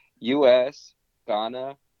for U.S.,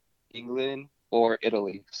 Ghana, England, or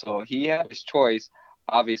Italy. So he had his choice.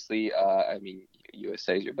 Obviously, I mean,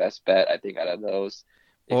 USA is your best bet, I think, out of those.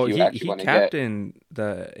 Well, he captained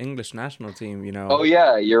the English national team, Oh,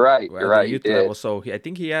 yeah, you're right. You're right. Youth level. So I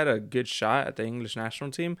think he had a good shot at the English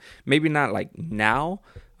national team. Maybe not like now,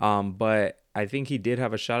 but I think he did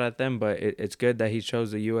have a shot at them. But it's good that he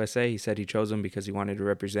chose the USA. He said he chose them because he wanted to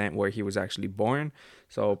represent where he was actually born.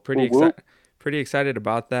 So pretty excited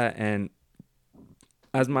about that. And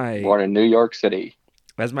born in New York City.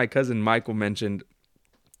 As my cousin Michael mentioned,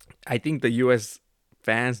 I think the U.S.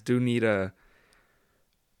 fans do need to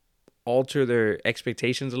alter their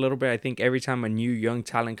expectations a little bit. I think every time a new young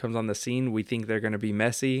talent comes on the scene, we think they're going to be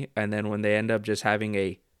Messi. And then when they end up just having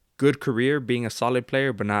a good career, being a solid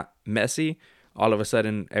player, but not Messi, all of a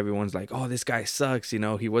sudden everyone's like, oh, this guy sucks.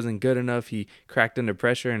 He wasn't good enough. He cracked under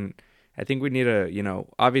pressure. And I think we need to,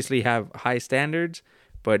 obviously have high standards,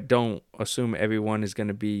 but don't assume everyone is going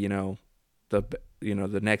to be,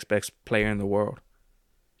 the next best player in the world.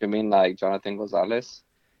 You mean like Jonathan Gonzalez?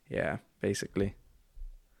 Yeah, basically.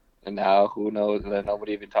 And now, who knows?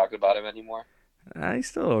 Nobody even talks about him anymore. He's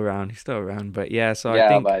still around. But yeah, so yeah, I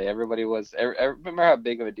think... but everybody was... remember how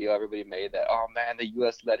big of a deal everybody made that, oh man, the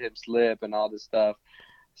U.S. let him slip and all this stuff.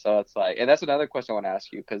 So it's like... And that's another question I want to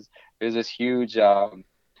ask you, because there's this huge...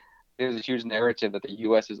 there's a huge narrative that the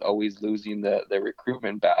U.S. is always losing the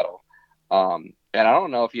recruitment battle. And I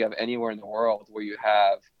don't know if you have anywhere in the world where you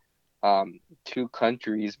have two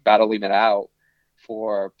countries battling it out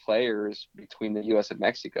for players between the U.S. and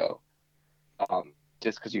Mexico.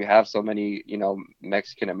 Just because you have so many,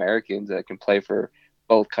 Mexican Americans that can play for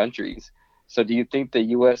both countries. So do you think the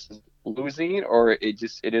U.S. is losing, or it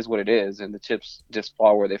is what it is, and the chips just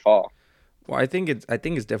fall where they fall? Well, I think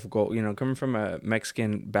it's difficult. You know, coming from a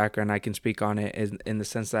Mexican background, I can speak on it in the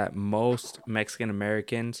sense that most Mexican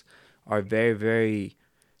Americans are very, very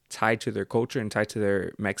tied to their culture and tied to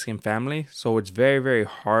their Mexican family. So it's very, very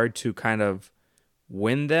hard to kind of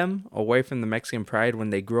win them away from the Mexican pride when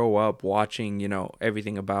they grow up watching, you know,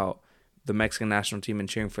 everything about the Mexican national team and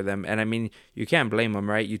cheering for them. And I mean, you can't blame them,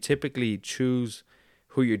 right? You typically choose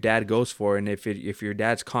who your dad goes for, and if your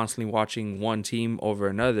dad's constantly watching one team over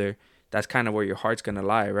another, that's kind of where your heart's gonna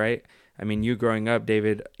lie, right? I mean, you growing up,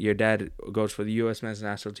 David, your dad goes for the U.S. men's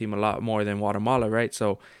national team a lot more than Guatemala, right?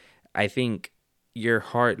 So I think your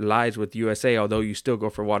heart lies with USA, although you still go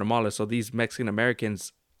for Guatemala. So these Mexican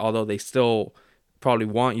Americans, although they still probably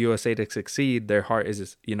want USA to succeed, their heart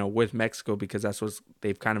is, you know, with Mexico because that's what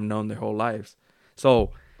they've kind of known their whole lives.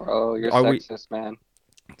 So Bro, you're are we sexist, man.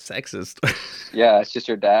 sexist? Yeah, it's just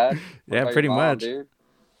your dad. What Yeah, about your pretty mom, much. dude?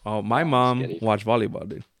 Oh, Nah, my I'm just mom kidding. watched volleyball,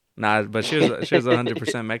 dude. Nah, but she was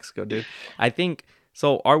 100% Mexico, dude. I think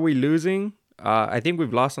so. Are we losing? I think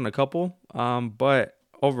we've lost on a couple. But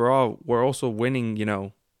overall, we're also winning. You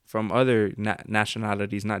know, from other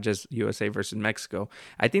nationalities, not just USA versus Mexico.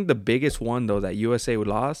 I think the biggest one though that USA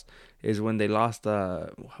lost is when they lost.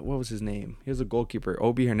 What was his name? He was a goalkeeper,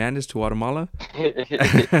 Obi Hernandez to Guatemala.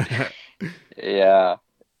 Yeah.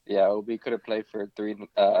 Yeah, we could have played for three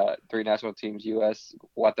national teams, US,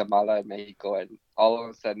 Guatemala, and Mexico, and all of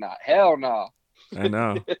them said, "Nah, hell no." I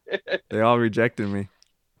know they all rejected me.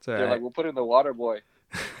 It's all They're like, right. "We'll put in the water boy."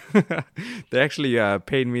 They actually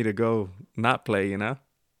paid me to go not play, you know.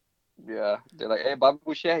 Yeah, they're like, "Hey, Babu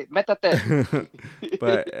Boucher, métate."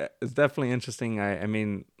 But it's definitely interesting. I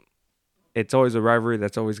mean, it's always a rivalry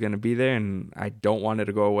that's always going to be there, and I don't want it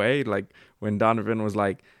to go away. Like when Donovan was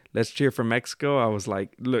like, "Let's cheer for Mexico," I was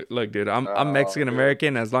like, "Look, dude, I'm Oh, Mexican dude.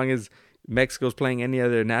 American. As long as Mexico's playing any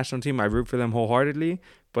other national team, I root for them wholeheartedly."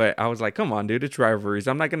 But I was like, "Come on, dude, it's rivalries.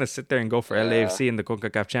 I'm not gonna sit there and go for Yeah, LAFC in the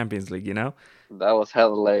Concacaf Champions League, you know?" that was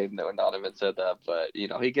hella lame that when Donovan said that, but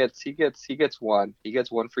he gets one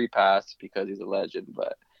free pass because he's a legend,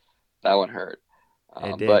 but that one hurt.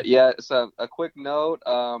 It But did. yeah, so a quick note.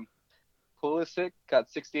 Pulisic got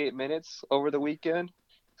 68 minutes over the weekend.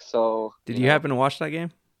 So, Did you happen to watch that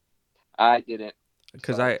game? I didn't.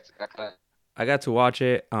 Because So I kinda, I got to watch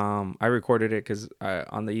it. I recorded it because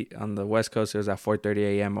on the West Coast it was at 4:30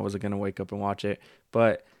 a.m. I wasn't gonna wake up and watch it,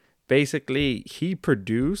 but basically he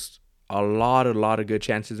produced a lot of good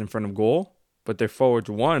chances in front of goal. But their forwards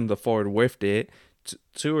won. The forward whiffed it.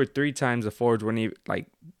 Two or three times the forwards weren't even like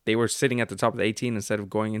they were sitting at the top of the 18 instead of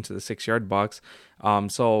going into the 6 yard box.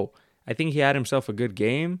 So I think he had himself a good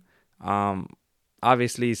game. Um,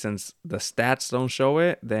 Obviously, since the stats don't show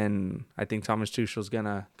it, then I think Thomas Tuchel's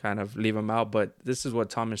gonna kind of leave him out. But this is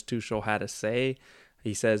what Thomas Tuchel had to say.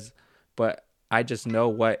 He says, "But I just know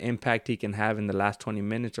what impact he can have in the last 20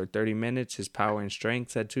 minutes or 30 minutes. His power and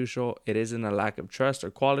strength," said Tuchel. "It isn't a lack of trust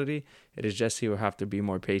or quality. It is just he will have to be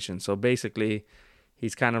more patient." So basically,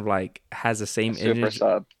 he's kind of like has the a same super image.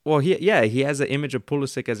 sub. Well, he has the image of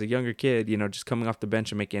Pulisic as a younger kid, you know, just coming off the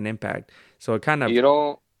bench and making an impact. So it kind of You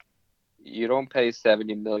don't you don't pay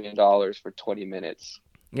 $70 million for 20 minutes.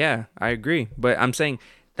 Yeah, I agree. But I'm saying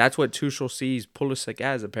that's what Tuchel sees Pulisic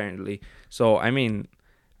as apparently. So I mean,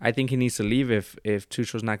 I think he needs to leave if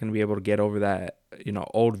Tuchel's not going to be able to get over that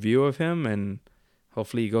old view of him, and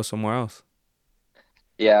hopefully he goes somewhere else.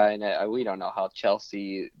 Yeah, and we don't know how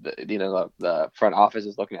Chelsea, the front office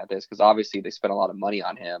is looking at this because obviously they spent a lot of money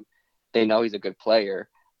on him. They know he's a good player.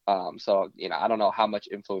 So I don't know how much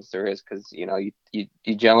influence there is because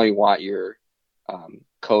you generally want your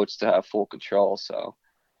coach to have full control. So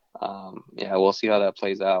yeah, we'll see how that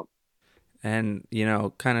plays out. And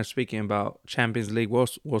kind of speaking about Champions League,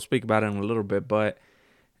 we'll speak about it in a little bit, but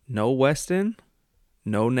no Weston,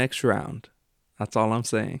 no next round. That's all I'm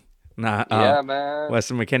saying. Nah, Yeah, man.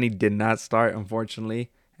 Weston McKennie did not start,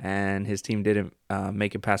 unfortunately, and his team didn't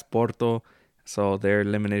make it past Porto, so they're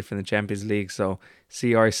eliminated from the Champions League. So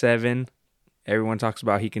CR7, everyone talks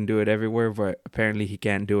about he can do it everywhere, but apparently he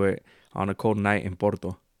can't do it on a cold night in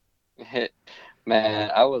Porto. Man,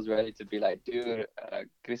 I was ready to be like, dude,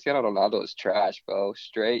 Cristiano Ronaldo is trash, bro.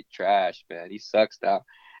 Straight trash, man. He sucks now.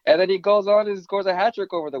 And then he goes on and scores a hat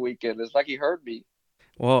trick over the weekend. It's like he heard me.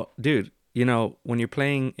 Well, dude, when you're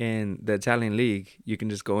playing in the Italian league, you can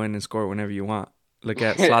just go in and score whenever you want. Look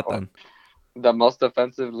at Zlatan. The most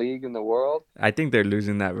offensive league in the world. I think they're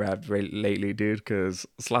losing that rap lately, dude, because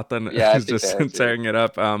Zlatan Yeah, I is think just they are too. tearing it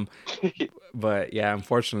up. But yeah,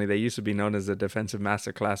 unfortunately, they used to be known as a defensive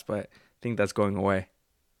masterclass, but I think that's going away.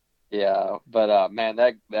 Yeah, but man,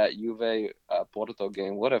 that Juve Porto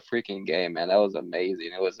game, what a freaking game, man! That was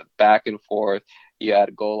amazing. It was a back and forth. You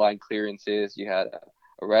had goal line clearances. You had a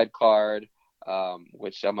red card,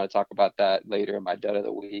 which I'm gonna talk about that later in my dud of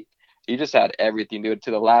the week. You just had everything, dude,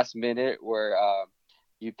 to the last minute where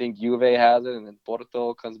you think Juve has it, and then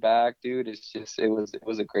Porto comes back, dude. It's just it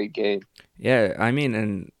was a great game. Yeah, I mean,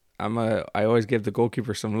 and I always give the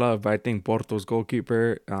goalkeeper some love, but I think Porto's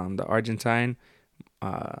goalkeeper, the Argentine,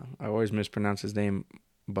 I always mispronounce his name,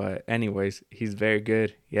 but anyways, he's very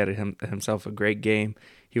good. He had himself a great game.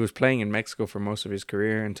 He was playing in Mexico for most of his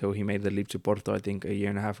career until he made the leap to Porto, I think a year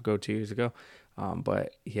and a half ago, 2 years ago.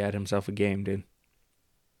 But he had himself a game, dude.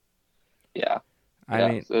 Yeah, I yeah.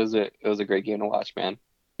 mean, So it was a great game to watch, man.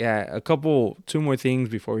 yeah, two more things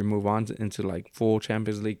before we move on into like full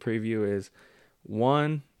Champions League preview is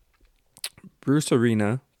one, Bruce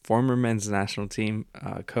Arena, former men's national team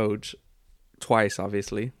coach, twice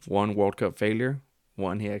obviously, one World Cup failure,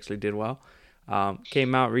 one he actually did well.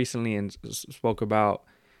 Came out recently and spoke about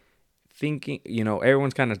thinking,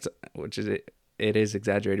 everyone's kind of, which is it is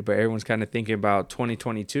exaggerated, but everyone's kind of thinking about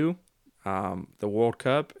 2022, the World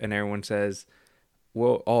Cup, and everyone says,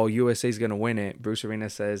 well, oh, USA's going to win it. Bruce Arena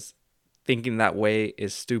says, thinking that way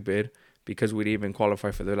is stupid because we'd even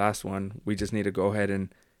qualify for the last one. We just need to go ahead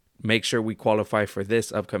and make sure we qualify for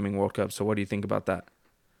this upcoming World Cup. So what do you think about that?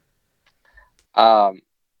 Um,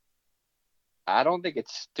 I don't think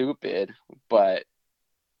it's stupid, but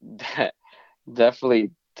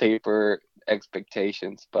definitely taper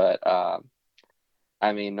expectations. But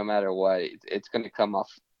I mean, no matter what, it's going to come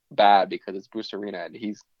off bad because it's Bruce Arena, and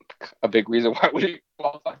he's a big reason why we didn't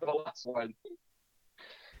qualify for the last one.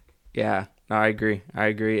 Yeah, no, I agree. I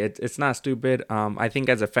agree. It's not stupid. I think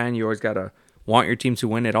as a fan, you always gotta want your team to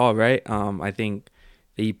win it all, right? I think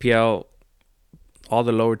the EPL, all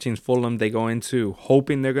the lower teams, Fulham, they go into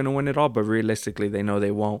hoping they're gonna win it all, but realistically, they know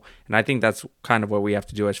they won't. And I think that's kind of what we have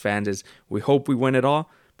to do as fans: is we hope we win it all,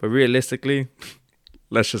 but realistically,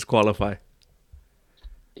 let's just qualify.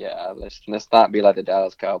 Yeah, let's not be like the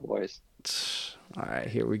Dallas Cowboys. All right,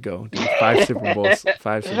 here we go, dude. Five Super Bowls.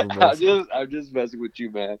 Five Super I'm Bowls. just messing with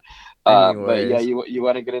you, man. But yeah, Anyways, you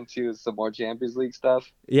want to get into some more Champions League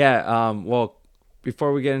stuff? yeah. Well,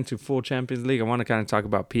 before we get into full Champions League, I want to kind of talk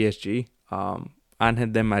about PSG. Angel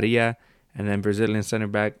Di Maria and then Brazilian center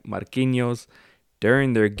back Marquinhos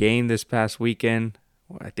during their game this past weekend.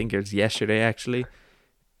 I think it was yesterday actually.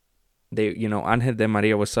 Angel Di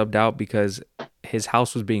Maria was subbed out because his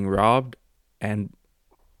house was being robbed and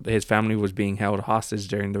his family was being held hostage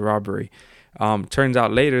during the robbery. Turns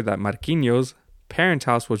out later that Marquinhos' parents'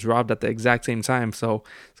 house was robbed at the exact same time. So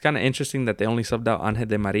it's kind of interesting that they only subbed out Angel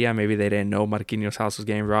Di Maria. Maybe they didn't know Marquinhos' house was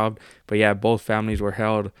getting robbed. But yeah, both families were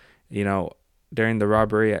held, you know, during the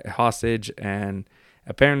robbery hostage. And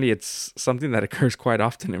apparently it's something that occurs quite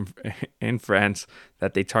often in France,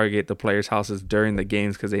 that they target the players' houses during the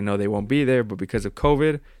games because they know they won't be there. But because of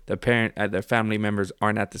COVID, their family members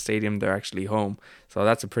aren't at the stadium; they're actually home. So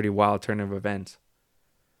that's a pretty wild turn of events.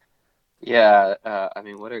 Yeah, I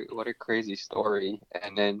mean, what a crazy story.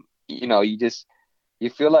 And then you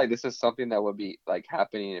feel like this is something that would be like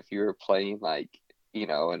happening if you were playing like in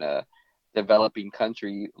a developing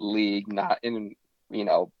country league, not in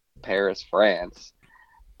Paris, France.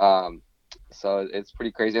 Um, so it's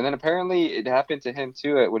pretty crazy. And then apparently it happened to him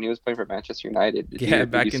too when he was playing for Manchester United. Yeah,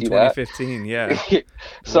 Did you back in see that? 2015. Yeah.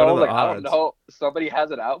 So What I are was the like, I don't odds? know, somebody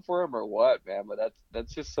has it out for him or what, man. But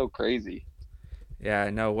that's just so crazy, Yeah, I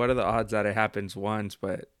know. What are the odds that it happens once,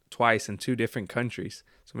 but twice in two different countries?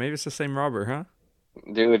 So maybe it's the same robber, huh?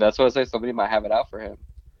 dude. That's what I say. Somebody might have it out for him.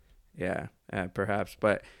 Yeah, perhaps.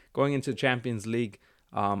 But going into Champions League,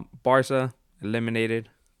 Barca eliminated,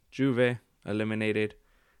 Juve eliminated,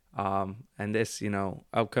 and this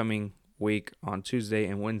upcoming week on Tuesday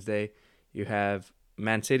and Wednesday, you have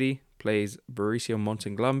Man City plays Borussia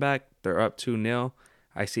Mönchengladbach. They're up 2-0.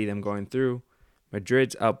 I see them going through.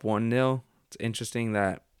 Madrid's up 1-0. It's interesting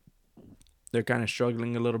that they're kind of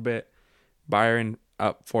struggling a little bit. Bayern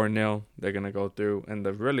up 4-0. They're going to go through. And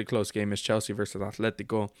the really close game is Chelsea versus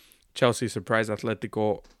Atletico. Chelsea surprised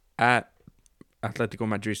Atletico at Atletico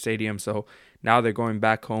Madrid Stadium. So now they're going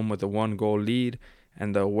back home with a 1-goal lead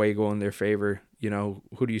and the away goal in their favor.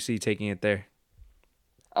 Who do you see taking it there?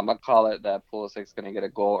 I'm gonna call it that Pulisic's gonna get a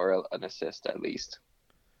goal or an assist at least.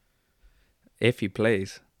 If he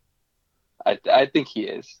plays. I think he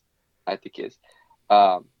is. I think he is.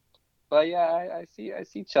 Um, but yeah, I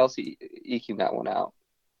see Chelsea eking that one out.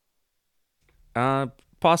 Uh,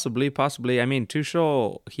 possibly. I mean,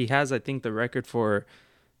 Tuchel, he has, I think, the record for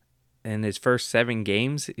in his first 7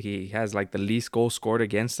 games, he has like the least goals scored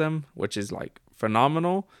against them, which is like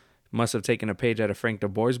phenomenal. must have taken a page out of Frank de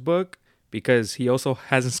Boer's book because he also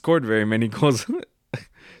hasn't scored very many goals.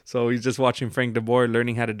 So he's just watching Frank de Boer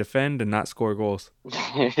learning how to defend and not score goals.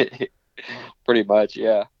 Pretty much,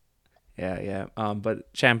 yeah. Yeah.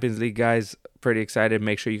 But Champions League, guys, pretty excited.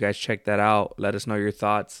 Make sure you guys check that out. Let us know your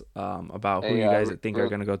thoughts about who you guys think are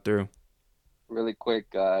going to go through. Really quick,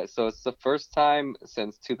 so it's the first time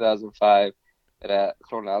since 2005 that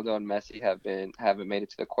Ronaldo and Messi haven't made it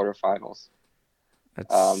to the quarterfinals.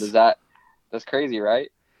 That's crazy, right?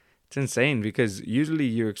 It's insane because usually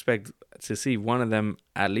you expect to see one of them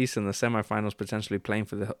at least in the semifinals, potentially playing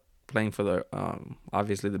for the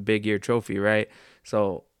obviously the big year trophy, right?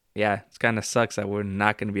 So yeah, it kind of sucks that we're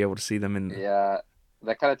not going to be able to see them in. Yeah,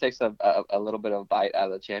 that kind of takes a little bit of a bite out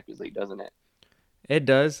of the Champions League, doesn't it? It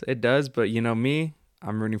does. But you know me,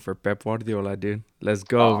 I'm rooting for Pep Guardiola, dude. Let's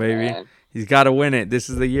go, baby. Man. He's got to win it. This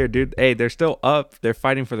is the year, dude. Hey, they're still up. They're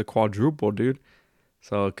fighting for the quadruple, dude.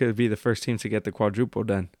 So it could be the first team to get the quadruple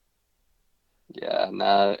done. Yeah,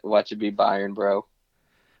 nah, watch it be Bayern, bro.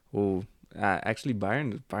 Ooh, actually,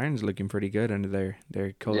 Bayern's looking pretty good under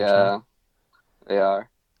their coach. Yeah, they are.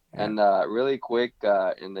 Yeah. And really quick,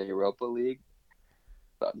 in the Europa League,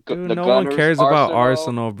 dude, no one cares about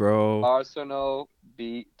Arsenal, bro. Arsenal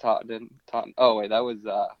beat Tottenham. Oh wait, that was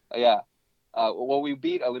yeah. Well, we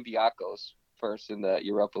beat Olympiacos first in the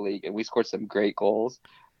Europa League, and we scored some great goals.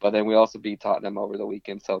 But then we also beat Tottenham over the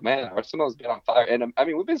weekend. So, man, Arsenal's been on fire. And, I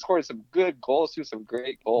mean, we've been scoring some good goals, too, some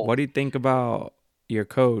great goals. What do you think about your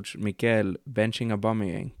coach, Mikel, benching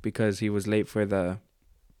Aubameyang because he was late for the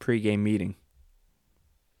pregame meeting?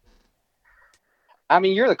 I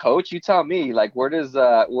mean, you're the coach. You tell me. Like, where does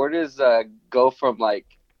go from, like,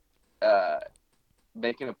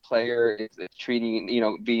 making a player is treating,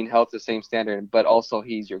 being held to the same standard, but also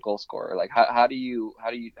he's your goal scorer. Like, how do you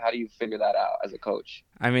figure that out as a coach?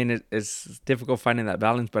 I mean, it's difficult finding that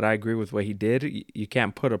balance, but I agree with what he did. You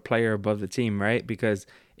can't put a player above the team, right? Because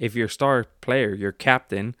if your star player, your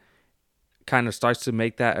captain, kind of starts to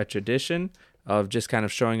make that a tradition of just kind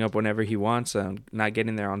of showing up whenever he wants and not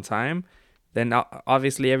getting there on time, then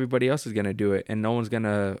obviously everybody else is going to do it, and no one's going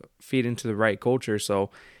to feed into the right culture. So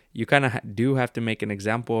you kind of do have to make an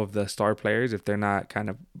example of the star players if they're not kind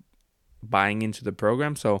of buying into the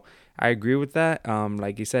program. So I agree with that.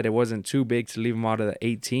 Like you said, it wasn't too big to leave them out of the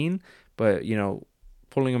 18, but,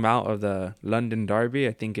 pulling them out of the London derby,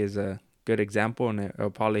 I think is a good example, and it'll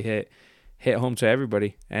probably hit home to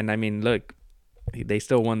everybody. And, I mean, look, they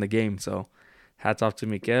still won the game, so hats off to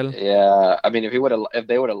Mikel. Yeah, I mean, if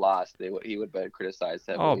they would have lost, he would have been criticized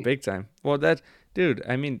heavily. Oh, big time. Well, dude,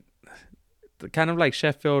 I mean, kind of like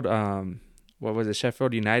Sheffield, what was it?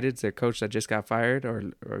 Sheffield United's their coach that just got fired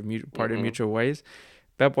or parted mutual ways.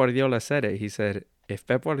 Pep Guardiola said it. He said if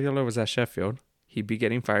Pep Guardiola was at Sheffield, he'd be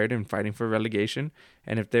getting fired and fighting for relegation.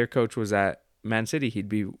 And if their coach was at Man City, he'd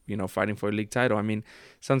be, fighting for a league title. I mean,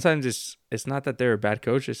 sometimes it's not that they're a bad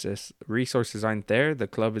coach. It's just resources aren't there. The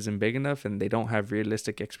club isn't big enough and they don't have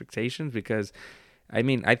realistic expectations because, I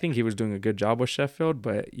mean, I think he was doing a good job with Sheffield,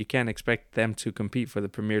 but you can't expect them to compete for the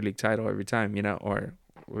Premier League title every time, or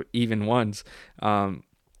even once.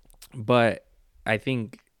 But I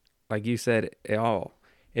think, like you said,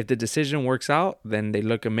 if the decision works out, then they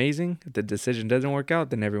look amazing. If the decision doesn't work out,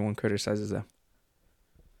 then everyone criticizes them.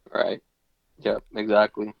 Right. Yep,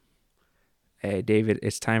 exactly. Hey, David,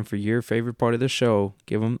 it's time for your favorite part of the show.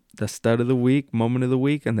 Give them the stud of the week, moment of the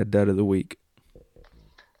week, and the dud of the week.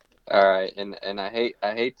 All right, and I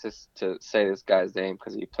hate to say this guy's name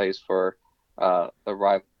because he plays for the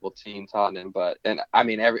rival team Tottenham, I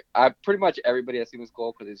mean pretty much everybody has seen this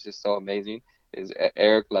goal because it's just so amazing. Is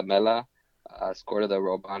Eric Lamela scored the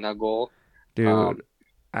Robana goal, dude?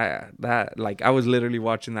 I was literally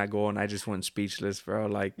watching that goal and I just went speechless, bro.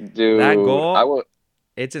 Like, dude, that goal,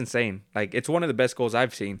 it's insane. Like, it's one of the best goals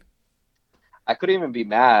I've seen. I couldn't even be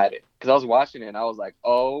mad because I was watching it and I was like,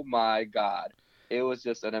 oh my god. It was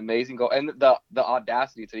just an amazing goal, and the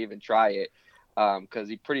audacity to even try it, because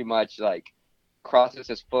he pretty much like crosses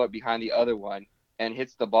his foot behind the other one and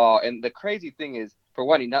hits the ball. And the crazy thing is, for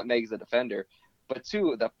one, he nutmegs the defender, but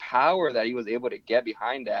two, the power that he was able to get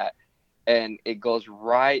behind that, and it goes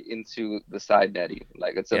right into the side netting.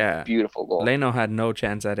 Like, it's a beautiful goal. Leno had no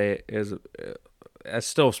chance at it. It's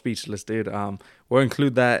still speechless, dude. We'll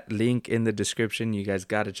include that link in the description. You guys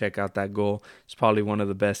got to check out that goal. It's probably one of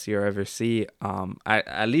the best you'll ever see.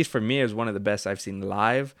 At least for me, it's one of the best I've seen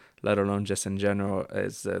live, let alone just in general.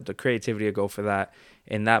 It's the creativity to go for that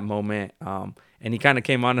in that moment. And he kind of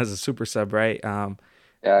came on as a super sub, right?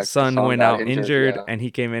 Son went out injured, and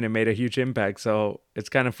he came in and made a huge impact. So it's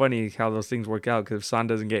kind of funny how those things work out, because if Son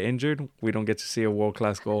doesn't get injured, we don't get to see a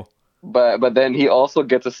world-class goal. But then he also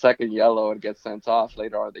gets a second yellow and gets sent off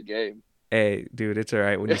later on in the game. Hey, dude, it's all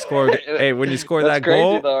right. When you score, when you score That's that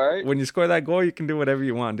goal, crazy though, right? when you score that goal, you can do whatever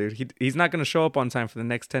you want, dude. He's not gonna show up on time for the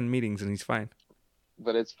next 10 meetings, and he's fine.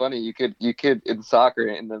 But it's funny, you could in soccer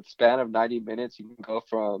in the span of 90 minutes you can go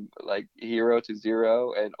from like hero to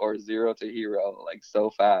zero or zero to hero like so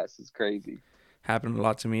fast. It's crazy. Happened a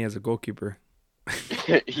lot to me as a goalkeeper.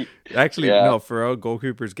 Actually, no, for real,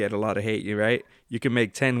 goalkeepers get a lot of hate, right? You can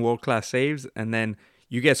make 10 world-class saves and then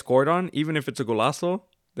you get scored on, even if it's a golazo,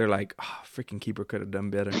 they're like, oh, freaking keeper could have done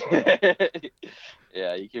better.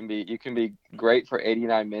 Yeah, you can be great for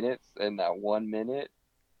 89 minutes and that 1 minute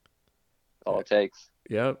all it takes.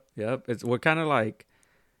 Yep. We're kind of like,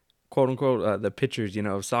 quote unquote, the pitchers,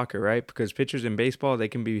 of soccer, right? Because pitchers in baseball, they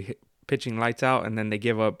can be pitching lights out and then they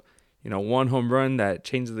give up, one home run that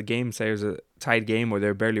changes the game. Say it was a tied game or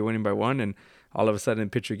they're barely winning by one, and all of a sudden the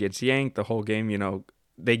pitcher gets yanked. The whole game,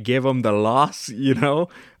 they give them the loss, and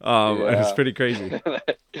it's pretty crazy.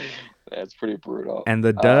 That's pretty brutal. And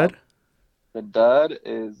the dud? The dud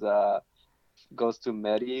is goes to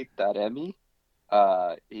Mehdi Taremi.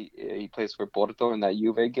 He plays for Porto in that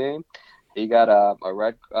Juve game. He got a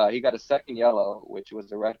red. He got a second yellow, which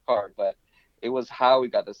was a red card, but it was how he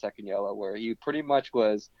got the second yellow, where he pretty much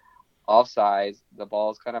was offsides. The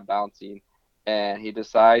ball's kind of bouncing, and he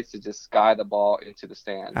decides to just sky the ball into the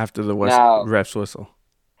stands after the ref's whistle.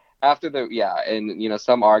 After and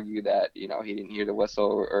some argue that he didn't hear the whistle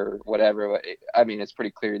or whatever. But it's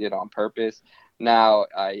pretty clear he did it on purpose. Now,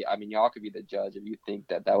 y'all could be the judge if you think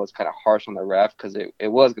that was kind of harsh on the ref, because it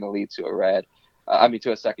was going to lead to a red.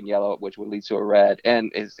 To a second yellow, which would lead to a red,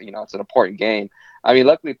 and it's an important game.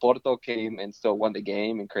 Luckily Porto came and still won the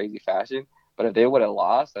game in crazy fashion. But if they would have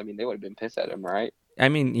lost, they would have been pissed at him, right?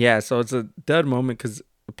 Yeah. So it's a dud moment because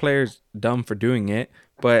the player's dumb for doing it.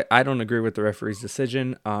 But I don't agree with the referee's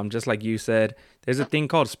decision. Just like you said, there's a thing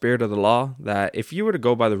called spirit of the law that if you were to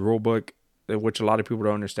go by the rule book, which a lot of people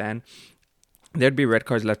don't understand, there'd be red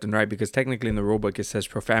cards left and right, because technically in the rule book it says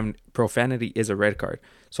profanity is a red card.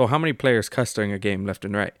 So how many players cuss during a game left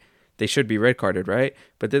and right? They should be red carded, right?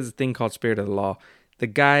 But there's a thing called spirit of the law. The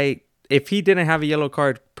guy, if he didn't have a yellow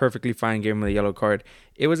card, perfectly fine, give him a yellow card.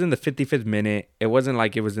 It was in the 55th minute. It wasn't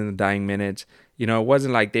like it was in the dying minutes. It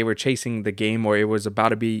wasn't like they were chasing the game or it was about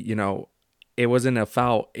to be, it wasn't a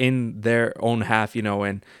foul in their own half,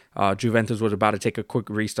 and Juventus was about to take a quick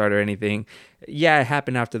restart or anything. Yeah, it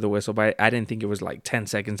happened after the whistle, but I didn't think it was like 10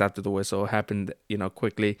 seconds after the whistle. It happened,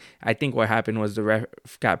 quickly. I think what happened was the ref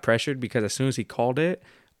got pressured, because as soon as he called it,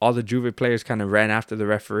 all the Juve players kind of ran after the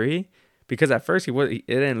referee, because at first it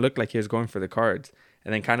didn't look like he was going for the cards.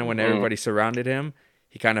 And then kind of when everybody surrounded him,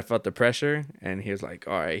 he kind of felt the pressure and he was like,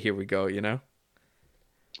 all right, here we go,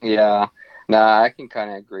 Yeah. Nah, I can kind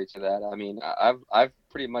of agree to that. I've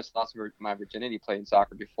pretty much lost my virginity playing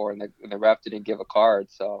soccer before, and the ref didn't give a card.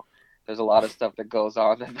 So there's a lot of stuff that goes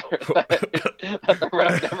on that the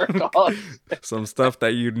ref never calls. Some stuff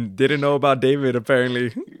that you didn't know about David,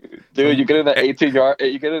 apparently. Dude, you get in the 18-yard,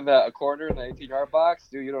 you get in the corner in the 18-yard box.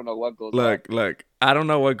 Dude, you don't know what goes on. Look. I don't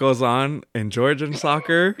know what goes on in Georgian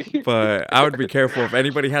soccer, but I would be careful if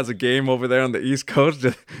anybody has a game over there on the East Coast.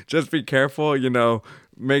 Just be careful,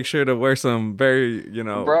 Make sure to wear some very,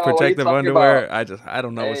 protective underwear. About? I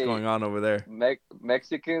don't know what's going on over there.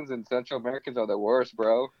 Mexicans and Central Americans are the worst,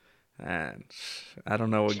 bro. Man, I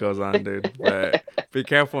don't know what goes on, dude. But be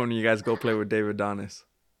careful when you guys go play with David Donis.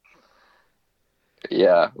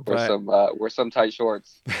 Yeah, wear some tight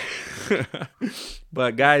shorts.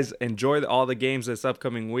 But guys, enjoy all the games this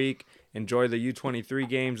upcoming week. Enjoy the U23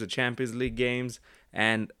 games, the Champions League games,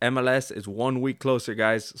 and MLS is 1 week closer,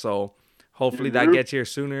 guys. So hopefully that gets here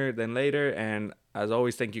sooner than later. And as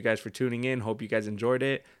always, thank you guys for tuning in. Hope you guys enjoyed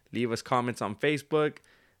it. Leave us comments on Facebook.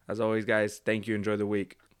 As always, guys, thank you. Enjoy the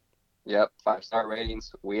week. Yep, 5-star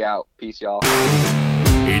ratings. We out. Peace, y'all.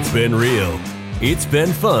 It's been real. It's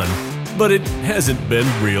been fun. But it hasn't been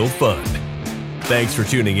real fun. Thanks for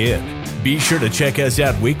tuning in. Be sure to check us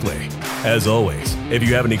out weekly. As always, if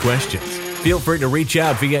you have any questions, feel free to reach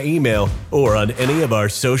out via email or on any of our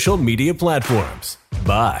social media platforms.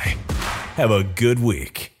 Bye. Have a good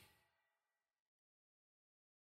week.